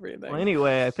yelling everything? Well,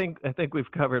 anyway, I think we've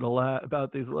covered a lot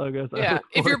about these logos. I Yeah, look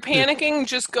if you're forward to- panicking,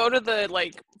 just go to the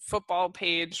like football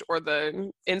page or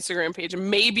the Instagram page, and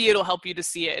maybe it'll help you to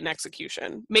see it in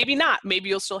execution. Maybe not. Maybe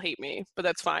you'll still hate me, but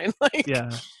that's fine. Like, yeah.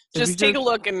 If just you take a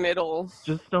look, and it'll.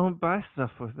 Just don't buy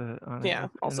stuff with it on Yeah,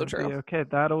 it. also It'll be true. okay,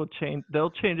 that'll change. They'll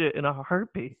change it in a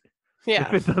heartbeat.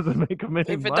 Yeah. If it doesn't make them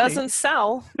any If it money. doesn't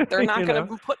sell, they're not You going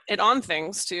know? to put it on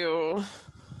things to.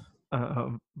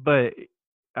 But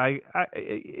I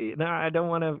don't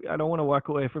want to walk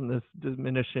away from this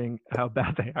diminishing how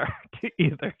bad they are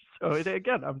either. So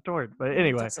again, I'm torn. But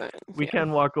anyway, we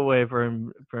can walk away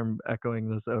from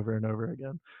echoing this over and over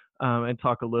again, and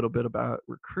talk a little bit about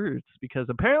recruits because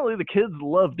apparently the kids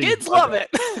love these. Kids love it.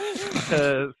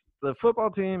 Because the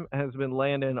football team has been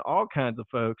landing all kinds of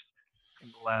folks in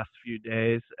the last few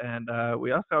days, and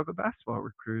we also have a basketball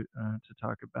recruit to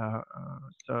talk about.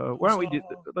 So why don't we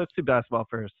let's do basketball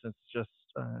first, since it's just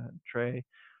Trey.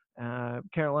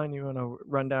 Caroline, you want to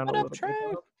run down What a up, little Trey?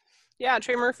 bit? Yeah,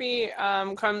 Trey Murphy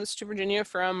comes to Virginia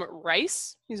from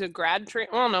Rice. He's a grad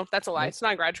well, no, that's a lie. It's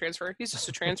not a grad transfer. He's just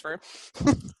a transfer.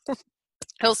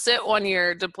 He'll sit 1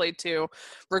 year to play 2,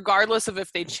 regardless of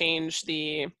if they change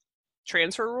the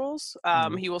transfer rules.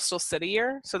 He will still sit a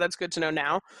year, so that's good to know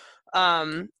now.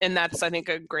 And that's, I think,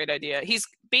 a great idea. He's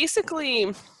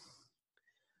basically,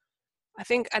 I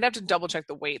think I'd have to double check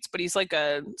the weights, but he's like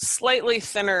a slightly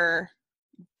thinner,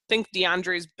 think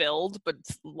DeAndre's build, but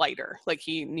lighter. Like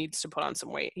he needs to put on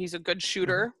some weight. He's a good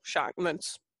shooter, shot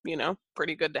that's,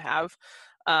 pretty good to have.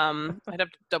 I'd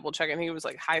have to double check. I think he was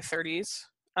like high 30s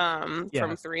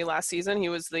from 3 last season. He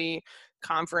was the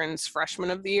conference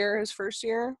freshman of the year his first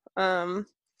year.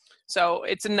 So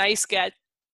it's a nice get.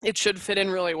 It should fit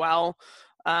in really well.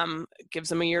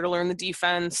 Gives him a year to learn the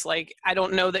defense. Like, I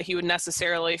don't know that he would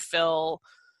necessarily fill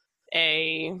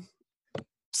a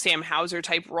Sam Hauser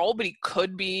type role, but he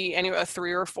could be a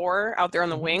 3 or 4 out there on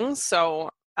the wings. So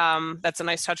that's a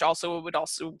nice touch. Also, it would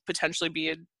also potentially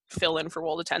be a fill in for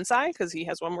Wolde Tensai because he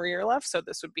has 1 more year left. So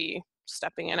this would be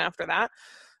stepping in after that.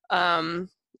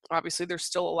 Obviously, there's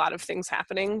still a lot of things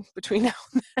happening between now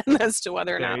and then as to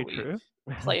whether or not we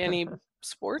play any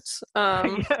sports.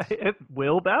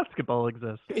 Will basketball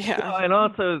exist? Yeah. Well, and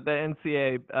also the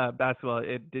NCAA basketball.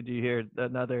 Did you hear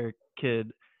another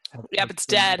kid? Yep, it's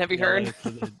dead. Have you heard? To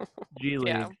the G League.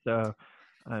 Yeah. So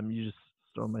you just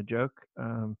stole my joke.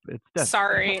 It's dead.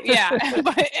 Sorry. Yeah.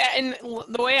 And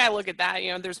the way I look at that,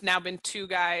 there's now been 2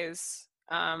 guys,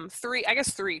 3,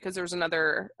 because there's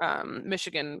another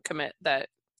Michigan commit that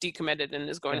decommitted and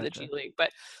is going to the G League. But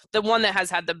the one that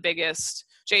has had the biggest,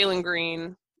 Jalen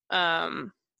Green, here's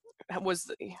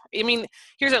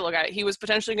how I look at it. He was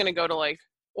potentially going to go to like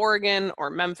Oregon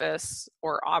or Memphis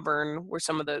or Auburn were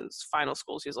some of those final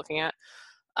schools he's looking at.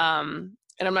 And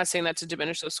I'm not saying that to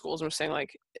diminish those schools. I'm just saying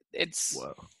like it's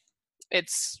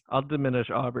I'll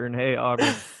diminish Auburn. Hey,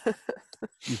 Auburn.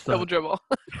 Double dribble.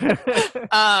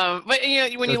 But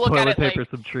when you look at it, paper,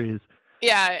 like, some trees.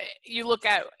 Yeah, you look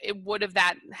at it, would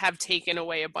have taken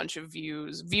away a bunch of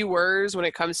viewers when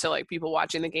it comes to like people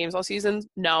watching the games all season?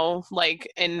 No,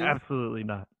 absolutely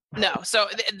not. No. So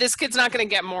this kid's not going to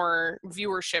get more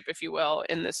viewership, if you will,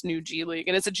 in this new G League,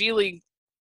 and it's a G League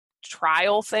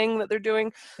trial thing that they're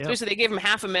doing. Yep. So they gave him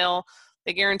 $500,000.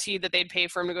 They guaranteed that they'd pay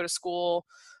for him to go to school.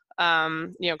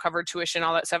 cover tuition,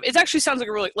 all that stuff. It actually sounds like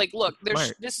a really, like, look,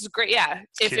 this is great. Yeah.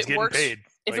 If Kids it works, paid.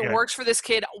 if it works for this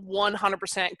kid,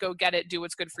 100% go get it, do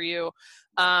what's good for you.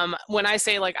 When I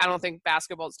say, like, I don't think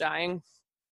basketball's dying,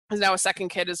 because now a second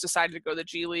kid has decided to go to the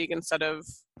G League instead of,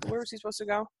 where was he supposed to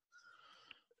go?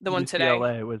 The one today.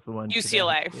 UCLA was the one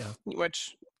UCLA, today. Yeah.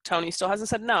 Which Tony still hasn't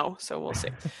said no, so we'll see.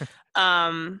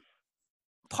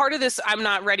 Part of this, I'm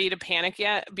not ready to panic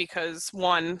yet because,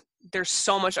 one, there's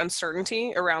so much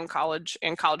uncertainty around college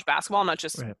and college basketball, not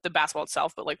just the basketball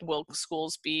itself, but, like, will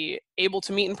schools be able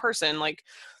to meet in person? Like,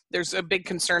 there's a big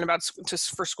concern about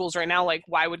just for schools right now, like,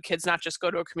 why would kids not just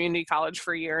go to a community college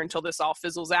for a year until this all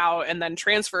fizzles out and then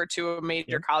transfer to a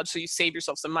major college so you save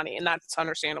yourself some money? And that's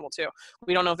understandable too.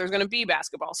 We don't know if there's going to be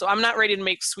basketball. So I'm not ready to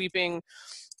make sweeping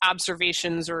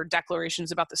observations or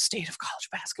declarations about the state of college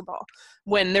basketball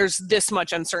when there's this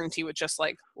much uncertainty with just,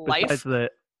 like, life. Besides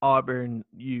that, Auburn,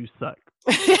 you suck.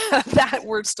 That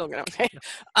word's still going to okay.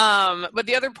 But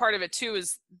the other part of it too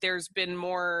is there's been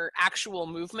more actual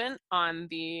movement on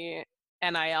the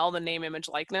NIL, the name, image,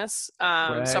 likeness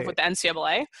stuff with the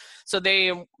NCAA. So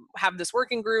they have this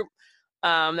working group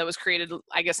that was created,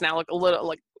 I guess now, like a little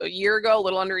under a year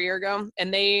ago,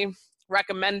 and they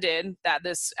recommended that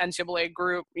this NCAA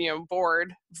group,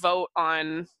 board vote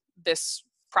on this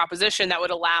proposition that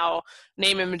would allow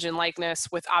name, image, and likeness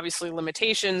with obviously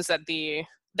limitations that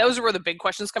those are where the big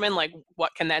questions come in, like,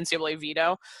 what can the NCAA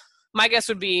veto? My guess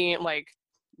would be, like,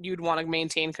 you'd want to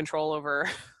maintain control over,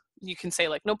 you can say,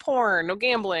 like, no porn, no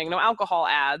gambling, no alcohol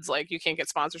ads, like, you can't get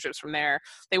sponsorships from there.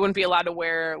 They wouldn't be allowed to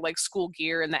wear, like, school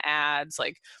gear in the ads.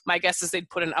 Like, my guess is they'd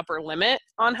put an upper limit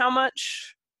on how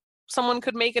much someone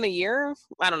could make in a year.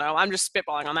 I don't know. I'm just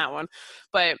spitballing on that one.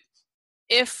 But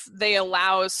if they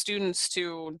allow students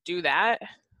to do that,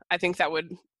 I think that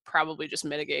would probably just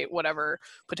mitigate whatever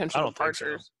potential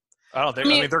departures. I don't think. I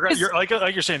mean, they're going. Like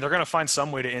you're saying, they're going to find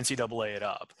some way to NCAA it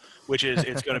up, which is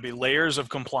it's going to be layers of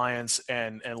compliance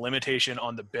and limitation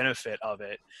on the benefit of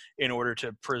it in order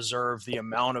to preserve the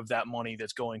amount of that money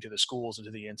that's going to the schools and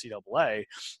to the NCAA.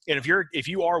 And if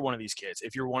you are one of these kids,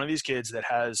 if you're one of these kids that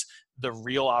has the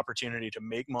real opportunity to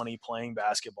make money playing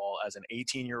basketball as an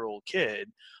 18-year-old kid,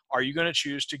 are you going to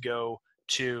choose to go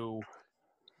to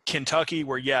Kentucky,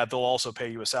 where they'll also pay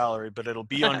you a salary, but it'll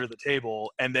be under the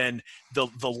table, and then the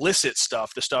licit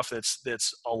stuff, the stuff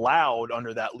that's allowed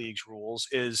under that league's rules,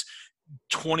 is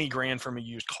 $20,000 from a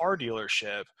used car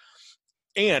dealership?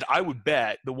 And I would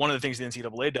bet that one of the things the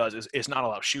NCAA does is not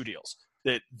allow shoe deals.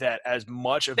 That as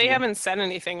much of they haven't said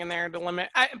anything in there to limit.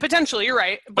 Potentially, you're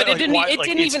right, but it didn't. It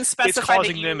didn't even specify. It's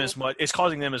causing them as much. It's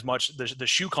causing them as much. The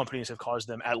shoe companies have caused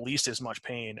them at least as much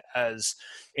pain as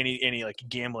any like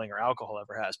gambling or alcohol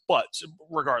ever has. But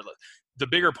regardless, the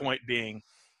bigger point being,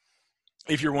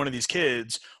 if you're one of these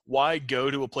kids, why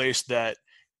go to a place that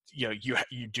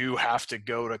you do have to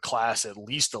go to class at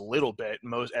least a little bit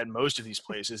at most of these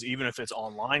places, even if it's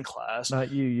online class.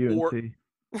 Not you,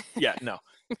 UNC. No.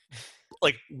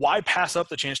 Like, why pass up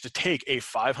the chance to take a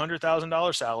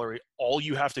 $500,000 salary? All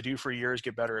you have to do for a year is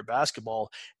get better at basketball,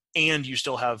 and you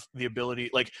still have the ability.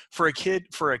 Like, for a kid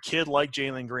like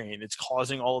Jalen Green, it's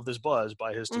causing all of this buzz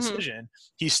by his decision.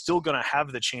 Mm-hmm. He's still going to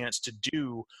have the chance to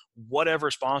do whatever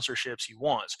sponsorships he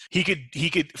wants. He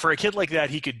could for a kid like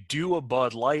that, he could do a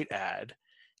Bud Light ad,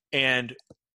 and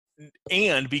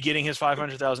be getting his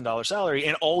 $500,000 salary,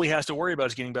 and all he has to worry about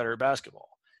is getting better at basketball.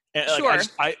 And sure,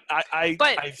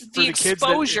 but the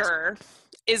exposure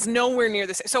is nowhere near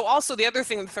the same. So also the other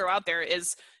thing to throw out there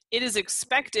is it is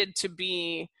expected to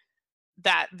be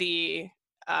that the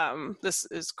this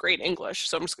is great English,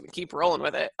 so I'm just going to keep rolling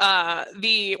with it.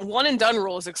 The one and done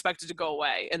rule is expected to go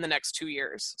away in the next 2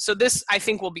 years. So this, I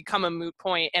think, will become a moot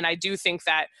point, and I do think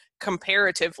that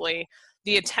comparatively,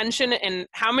 the attention and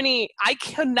I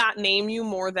could not name you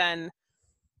more than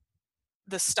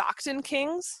the Stockton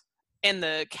Kings and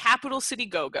the Capital City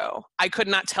Go-Go. I could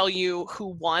not tell you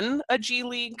who won a G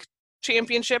League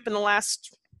championship in the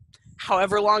last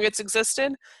however long it's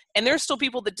existed. And there's still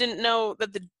people that didn't know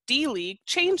that the D League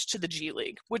changed to the G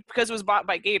League because it was bought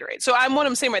by Gatorade. So what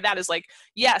I'm saying by that is, like,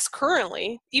 yes,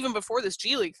 currently, even before this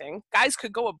G League thing, guys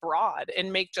could go abroad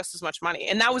and make just as much money.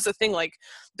 And that was the thing. Like,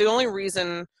 the only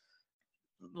reason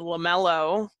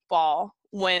LaMelo Ball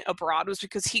went abroad was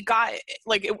because he got,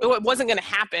 like, it wasn't going to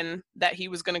happen that he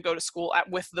was going to go to school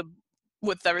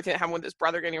with everything that happened with his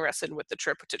brother getting arrested, with the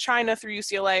trip to China through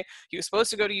UCLA. He was supposed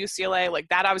to go to UCLA. Like,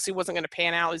 that obviously wasn't going to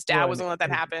pan out. His dad wasn't going to let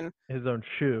that happen. His own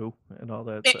shoe and all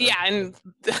that. And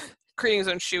creating his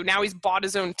own shoe. Now he's bought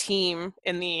his own team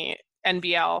in the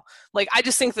NBL. Like, I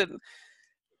just think that,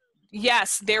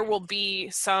 yes, there will be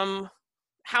some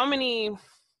 – how many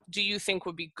do you think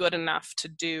would be good enough to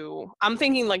do? I'm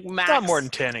thinking like max. Not more than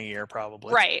 10 a year,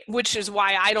 probably. Right, which is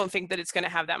why I don't think that it's going to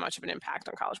have that much of an impact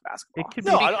on college basketball. It could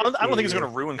No, be I don't think it's yeah.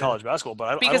 going to ruin college basketball,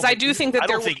 but because I do think that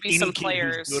there will be some kid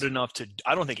players. who's good enough to.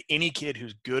 I don't think any kid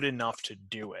who's good enough to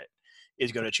do it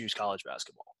is going to choose college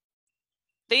basketball.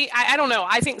 I don't know.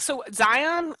 I think so.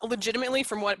 Zion, legitimately,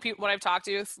 from what I've talked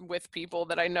to with people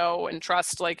that I know and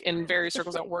trust, like in various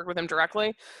circles that work with him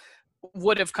directly,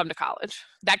 would have come to college.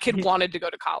 That kid wanted to go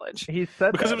to college. He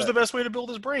said Because that, it was the best way to build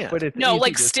his brand. But it's no, easy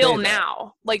like to still say that.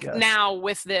 now, like Yeah. now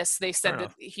with this, they said Fair that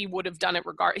enough. he would have done it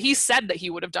He said that he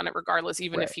would have done it regardless,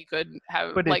 even if Right. he could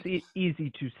have. But like, it's easy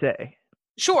to say.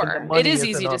 When the sure, money it is isn't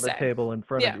easy on to the say. table in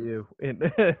front Yeah. of you. You If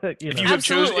know. you have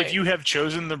Absolutely. if you have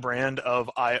chosen the brand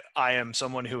of I am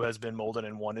someone who has been molded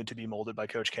and wanted to be molded by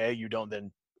Coach K, you don't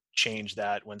then change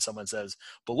that when someone says,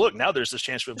 "But look, now there's this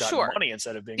chance to have gotten Sure. money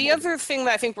instead of being." The molded." other thing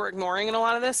that I think we're ignoring in a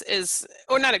lot of this is,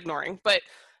 or not ignoring, but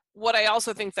what I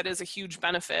also think that is a huge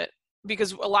benefit,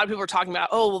 because a lot of people are talking about,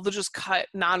 oh, well, they'll just cut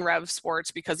non-rev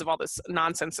sports because of all this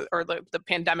nonsense or the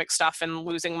pandemic stuff and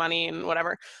losing money and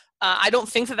whatever. I don't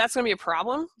think that that's going to be a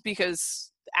problem,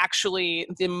 because actually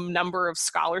the number of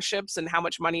scholarships and how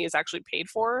much money is actually paid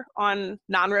for on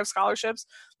non-rev scholarships,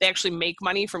 they actually make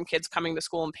money from kids coming to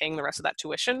school and paying the rest of that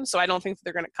tuition. So I don't think that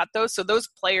they're going to cut those. So those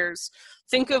players,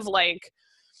 think of like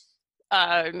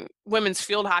women's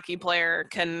field hockey player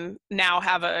can now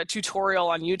have a tutorial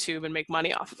on YouTube and make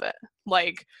money off of it.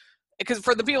 Like, because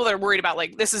for the people that are worried about,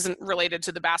 like, this isn't related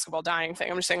to the basketball dying thing,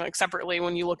 I'm just saying, like, separately,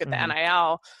 when you look at the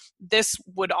NIL, this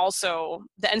would also,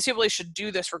 the NCAA should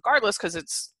do this regardless, because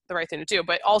it's the right thing to do,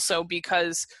 but also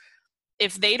because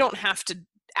if they don't have to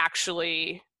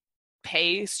actually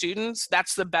pay students,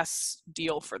 that's the best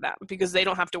deal for them, because they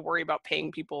don't have to worry about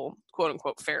paying people, quote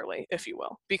unquote, fairly, if you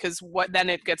will. Because what then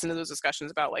it gets into those discussions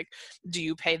about, like, do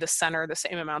you pay the center the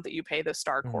same amount that you pay the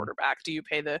star quarterback? Do you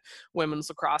pay the women's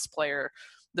lacrosse player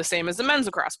the same as the men's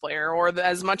lacrosse player, or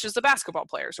as much as the basketball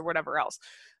players, or whatever else?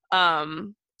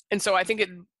 And so I think it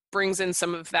brings in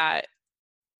some of that.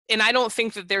 And I don't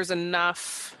think that there's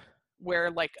enough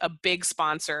where, like, a big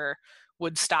sponsor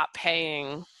would stop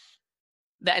paying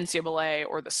the NCAA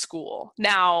or the school.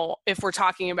 Now, if we're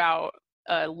talking about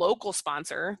a local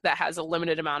sponsor that has a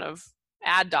limited amount of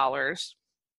ad dollars,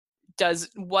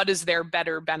 what is their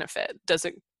better benefit? Does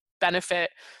it benefit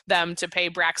them to pay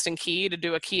Braxton Key to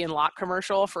do a key and lock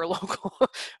commercial for a local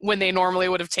when they normally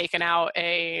would have taken out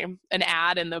an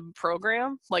ad in the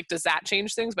program? Like, does that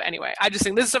change things? But anyway, I just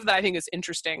think this is stuff that I think is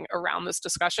interesting around this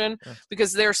discussion,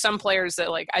 because there are some players that,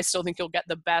 like, I still think you'll get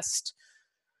the best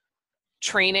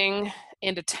training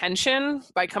and attention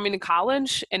by coming to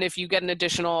college, and if you get an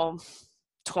additional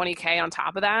 $20K on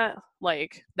top of that,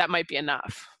 like, that might be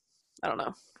enough. I don't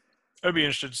know. I'd be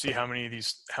interested to see how many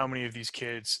of these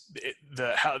kids,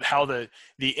 how the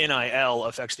NIL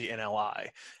affects the NLI,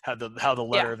 how the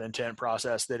letter of intent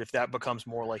process, that if that becomes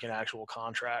more like an actual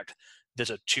contract, there's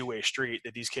a two-way street,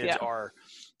 that these kids are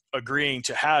agreeing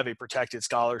to have a protected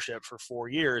scholarship for 4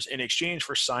 years in exchange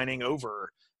for signing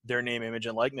over their name, image,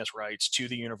 and likeness rights to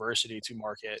the university to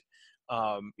market.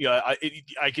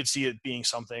 I could see it being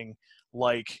something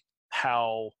like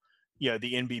how the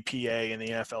NBPA and the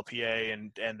NFLPA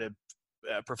and the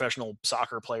professional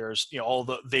soccer players, they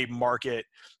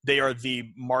are the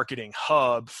marketing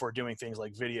hub for doing things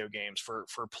like video games, for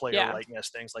player likeness,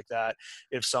 things like that.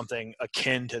 If something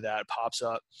akin to that pops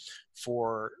up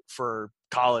for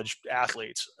college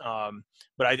athletes,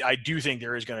 but I do think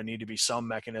there is going to need to be some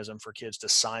mechanism for kids to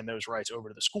sign those rights over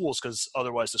to the schools, because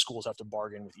otherwise the schools have to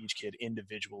bargain with each kid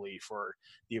individually for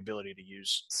the ability to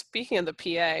use. Speaking of the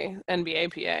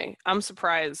NBA PA, I'm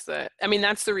surprised that, I mean,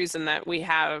 that's the reason that we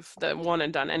have the one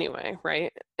and done anyway,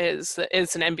 right? Is that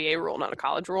it's an NBA rule, not a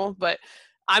college rule. But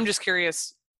I'm just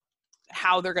curious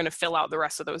how they're going to fill out the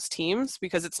rest of those teams,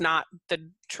 because it's not the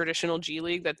traditional G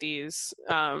League that these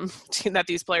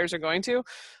players are going to.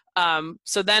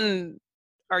 So then,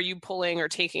 are you pulling or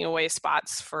taking away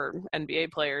spots for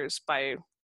NBA players by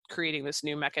creating this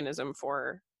new mechanism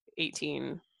for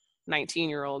 18,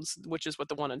 19-year-olds, which is what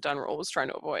the one and done rule was trying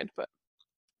to avoid? But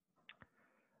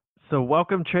so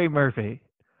welcome, Trey Murphy.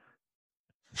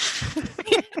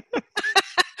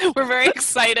 We're very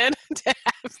excited to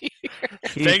have you here.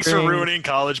 Thanks for ruining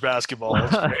college basketball.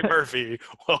 Trey Murphy,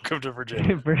 welcome to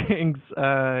Virginia. It brings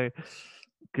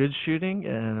good shooting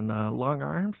and long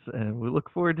arms, and we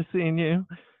look forward to seeing you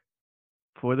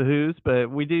for the Who's. But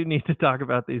we do need to talk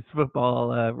about these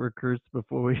football recruits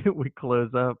before we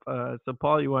close up. So,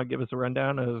 Paul, you want to give us a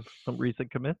rundown of some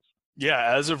recent commits?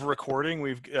 Yeah, as of recording,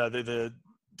 we've the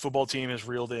football team has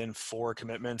reeled in 4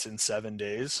 commitments in 7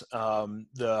 days.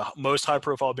 The most high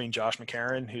profile being Josh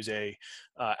McCarron, who's a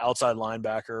outside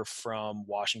linebacker from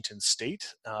Washington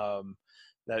State.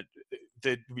 That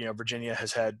Virginia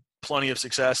has had plenty of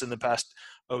success in the past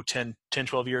 10,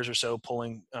 12 years or so,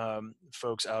 pulling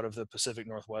folks out of the Pacific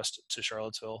Northwest to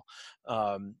Charlottesville,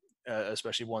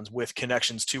 especially ones with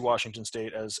connections to Washington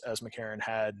State, as McCarron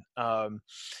had.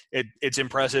 It's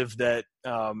impressive that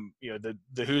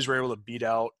the Hoos were able to beat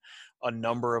out a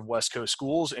number of West Coast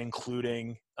schools,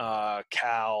 including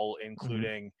Cal,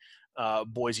 including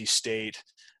Boise State,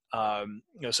 some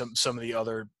of the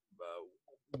other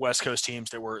West Coast teams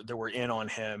that were in on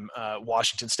him.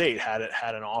 Washington State had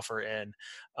an offer in,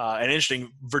 and interesting,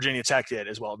 Virginia Tech did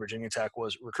as well. Virginia Tech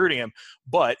was recruiting him,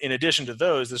 but in addition to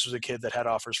those, this was a kid that had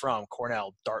offers from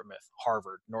Cornell, Dartmouth,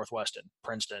 Harvard, Northwestern,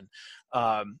 Princeton.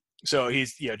 So he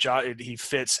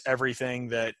fits everything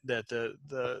that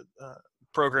the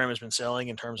program has been selling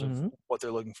in terms of what they're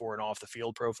looking for in off the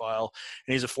field profile,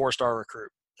 and he's a 4-star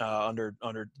recruit. Under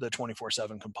the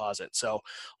 24/7 composite. So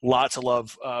lots of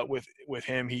love with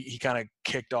him. He kind of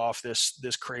kicked off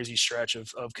this crazy stretch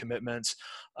of commitments.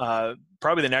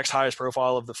 Probably the next highest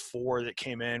profile of the 4 that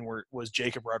came in was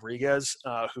Jacob Rodriguez,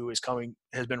 who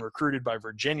has been recruited by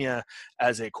Virginia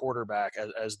as a quarterback,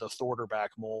 as the Thorderback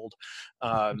mold.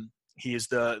 He is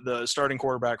the starting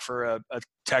quarterback for a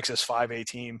Texas 5A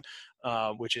team,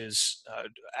 which is,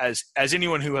 as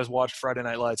anyone who has watched Friday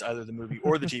Night Lights, either the movie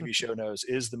or the TV show knows,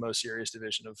 is the most serious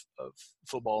division of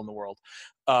football in the world.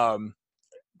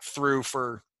 Threw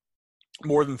for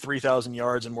more than 3,000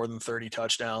 yards and more than 30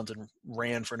 touchdowns, and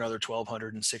ran for another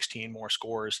 1,216 more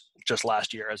scores just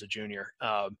last year as a junior,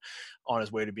 on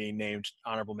his way to being named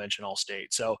honorable mention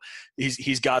All-State. So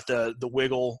he's got the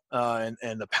wiggle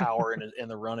and the power in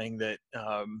the running that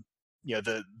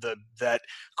that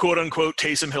quote unquote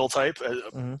Taysom Hill type,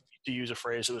 to use a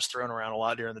phrase that was thrown around a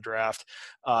lot during the draft,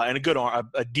 and a good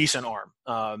arm, a decent arm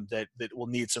that will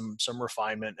need some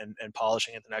refinement and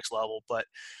polishing at the next level, but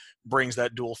brings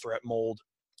that dual threat mold.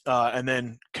 And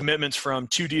then commitments from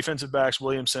 2 defensive backs,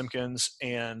 William Simpkins,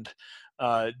 and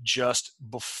just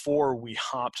before we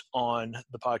hopped on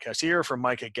the podcast here, from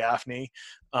Micah Gaffney.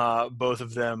 Both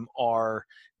of them are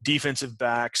defensive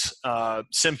backs.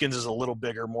 Simpkins is a little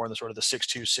bigger, more in the sort of the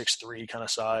 6'2", 6'3" kind of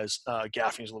size.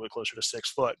 Gaffney is a little bit closer to 6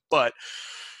 foot, but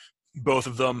both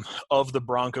of them of the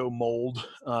Bronco mold,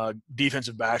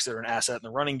 defensive backs that are an asset in the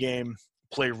running game,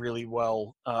 play really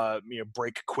well,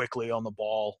 break quickly on the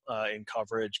ball, in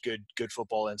coverage, good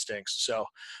football instincts. So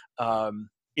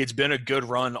it's been a good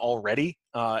run already.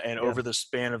 And over the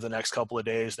span of the next couple of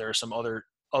days, there are some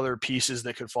other pieces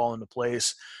that could fall into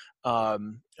place.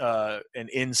 An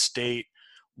in-state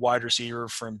wide receiver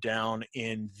from down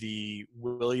in the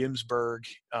Williamsburg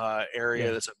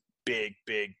area. That's a big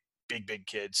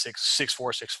kid,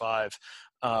 6'4",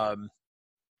 6'5".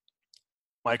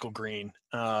 Michael Green,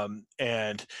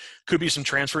 and could be some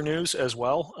transfer news as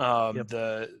well.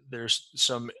 There's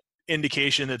some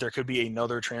indication that there could be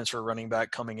another transfer running back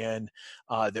coming in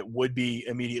that would be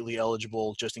immediately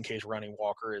eligible, just in case Ronnie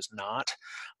Walker is not.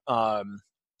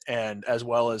 And as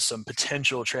well as some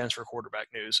potential transfer quarterback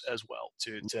news as well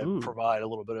to provide a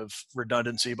little bit of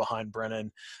redundancy behind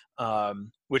Brennan,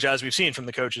 which, as we've seen from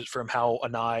the coaches, from how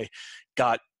Anai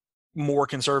got more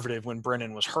conservative when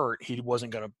Brennan was hurt, he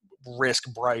wasn't going to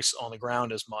risk Bryce on the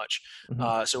ground as much.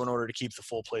 So in order to keep the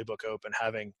full playbook open,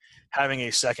 having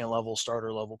a second level,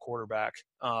 starter level quarterback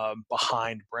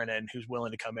behind Brennan, who's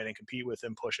willing to come in and compete with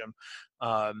him, push him,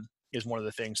 is one of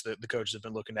the things that the coaches have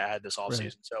been looking to add this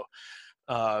offseason. Right.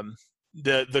 So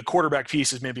the quarterback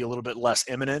piece is maybe a little bit less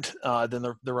imminent than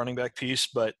the running back piece,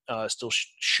 but still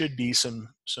should be some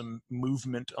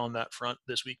movement on that front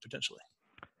this week potentially.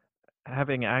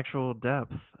 Having actual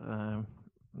depth,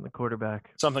 the quarterback.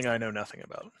 Something I know nothing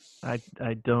about.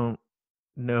 I don't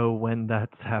know when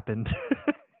that's happened.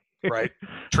 Right.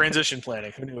 Transition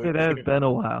planning. Who knew it has been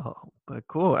a while, but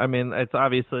cool. I mean, it's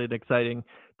obviously an exciting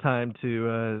time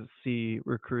to see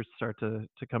recruits start to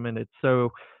come in. It's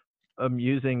so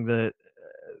amusing that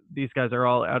these guys are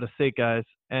all out-of-state guys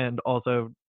and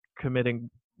also committing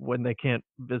when they can't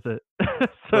visit.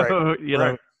 So, you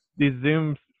know, these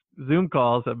Zoom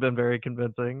calls have been very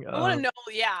convincing. I want to know.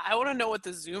 Yeah, I want to know what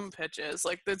the Zoom pitch is.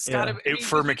 Like, that's got to be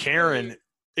for McCarron.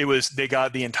 They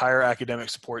got the entire academic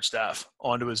support staff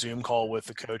onto a Zoom call with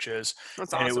the coaches.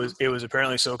 That's and awesome. it was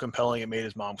apparently so compelling it made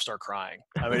his mom start crying.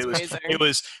 I mean, it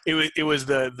was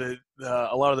the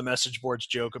a lot of the message boards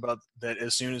joke about that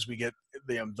as soon as we get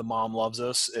the mom loves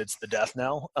us. It's the death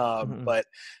knell. Mhm. But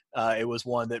it was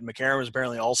one that McCarron was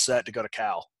apparently all set to go to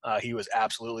Cal. He was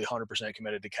absolutely 100%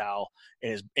 committed to Cal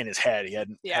in his head. He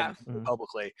hadn't Mhm.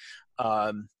 publicly.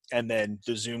 And then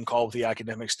the Zoom call with the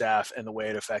academic staff and the way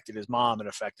it affected his mom and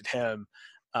affected him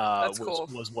That's cool.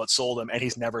 was what sold him. And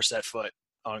he's never set foot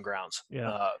on grounds.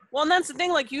 Yeah. Well, and that's the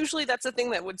thing. Like, usually that's the thing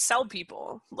that would sell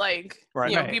people. Like, Right.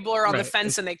 you know, Right, people are on the right.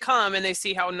 fence and they come and they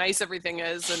see how nice everything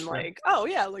is, and Right. like, oh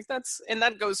yeah, like and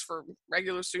that goes for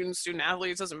regular students, student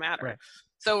athletes, doesn't matter. Right.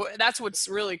 So that's what's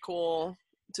really cool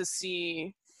to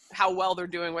see how well they're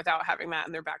doing without having that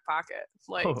in their back pocket.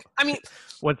 Like, Oh. I mean,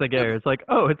 Once they get here, it's like,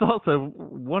 oh, it's also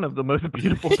one of the most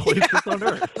beautiful places on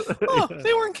earth. oh, Yeah.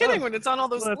 they weren't kidding Oh, when it's on all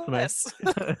those well, that's lists.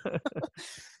 nice.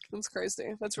 That's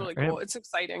crazy. That's really Right. cool. It's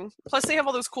exciting. Plus, they have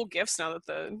all those cool gifts now that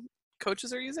the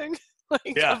coaches are using, like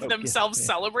Yeah. of themselves yeah.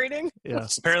 celebrating. Yeah.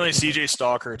 Apparently, CJ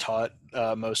Stalker taught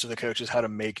most of the coaches how to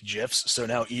make GIFs. So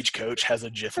now each coach has a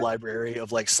GIF library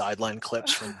of like sideline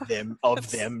clips from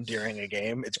them during a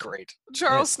game. It's great.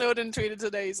 Charles Snowden tweeted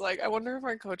today. He's like, I wonder if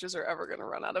our coaches are ever going to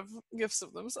run out of gifts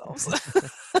of themselves.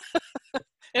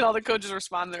 And all the coaches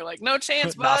respond. They're like, no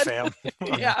chance, Not bud.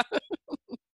 fam. Yeah.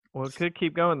 Well, it could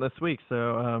keep going this week,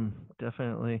 so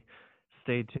definitely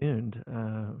stay tuned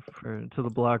to the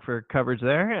blog for coverage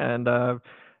there,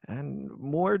 and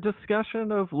more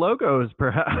discussion of logos,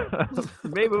 perhaps.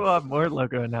 Maybe we'll have more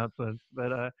logo announcements,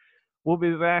 but we'll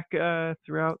be back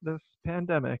throughout this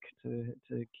pandemic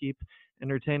to keep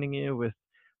entertaining you with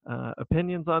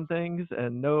opinions on things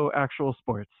and no actual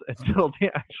sports until the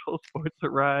actual sports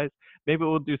arise. Maybe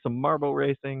we'll do some marble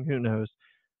racing. Who knows?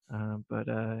 But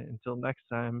until next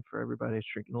time, for everybody at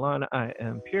Shrinking Lawn, I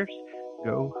am Pierce.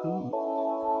 Go Hoos.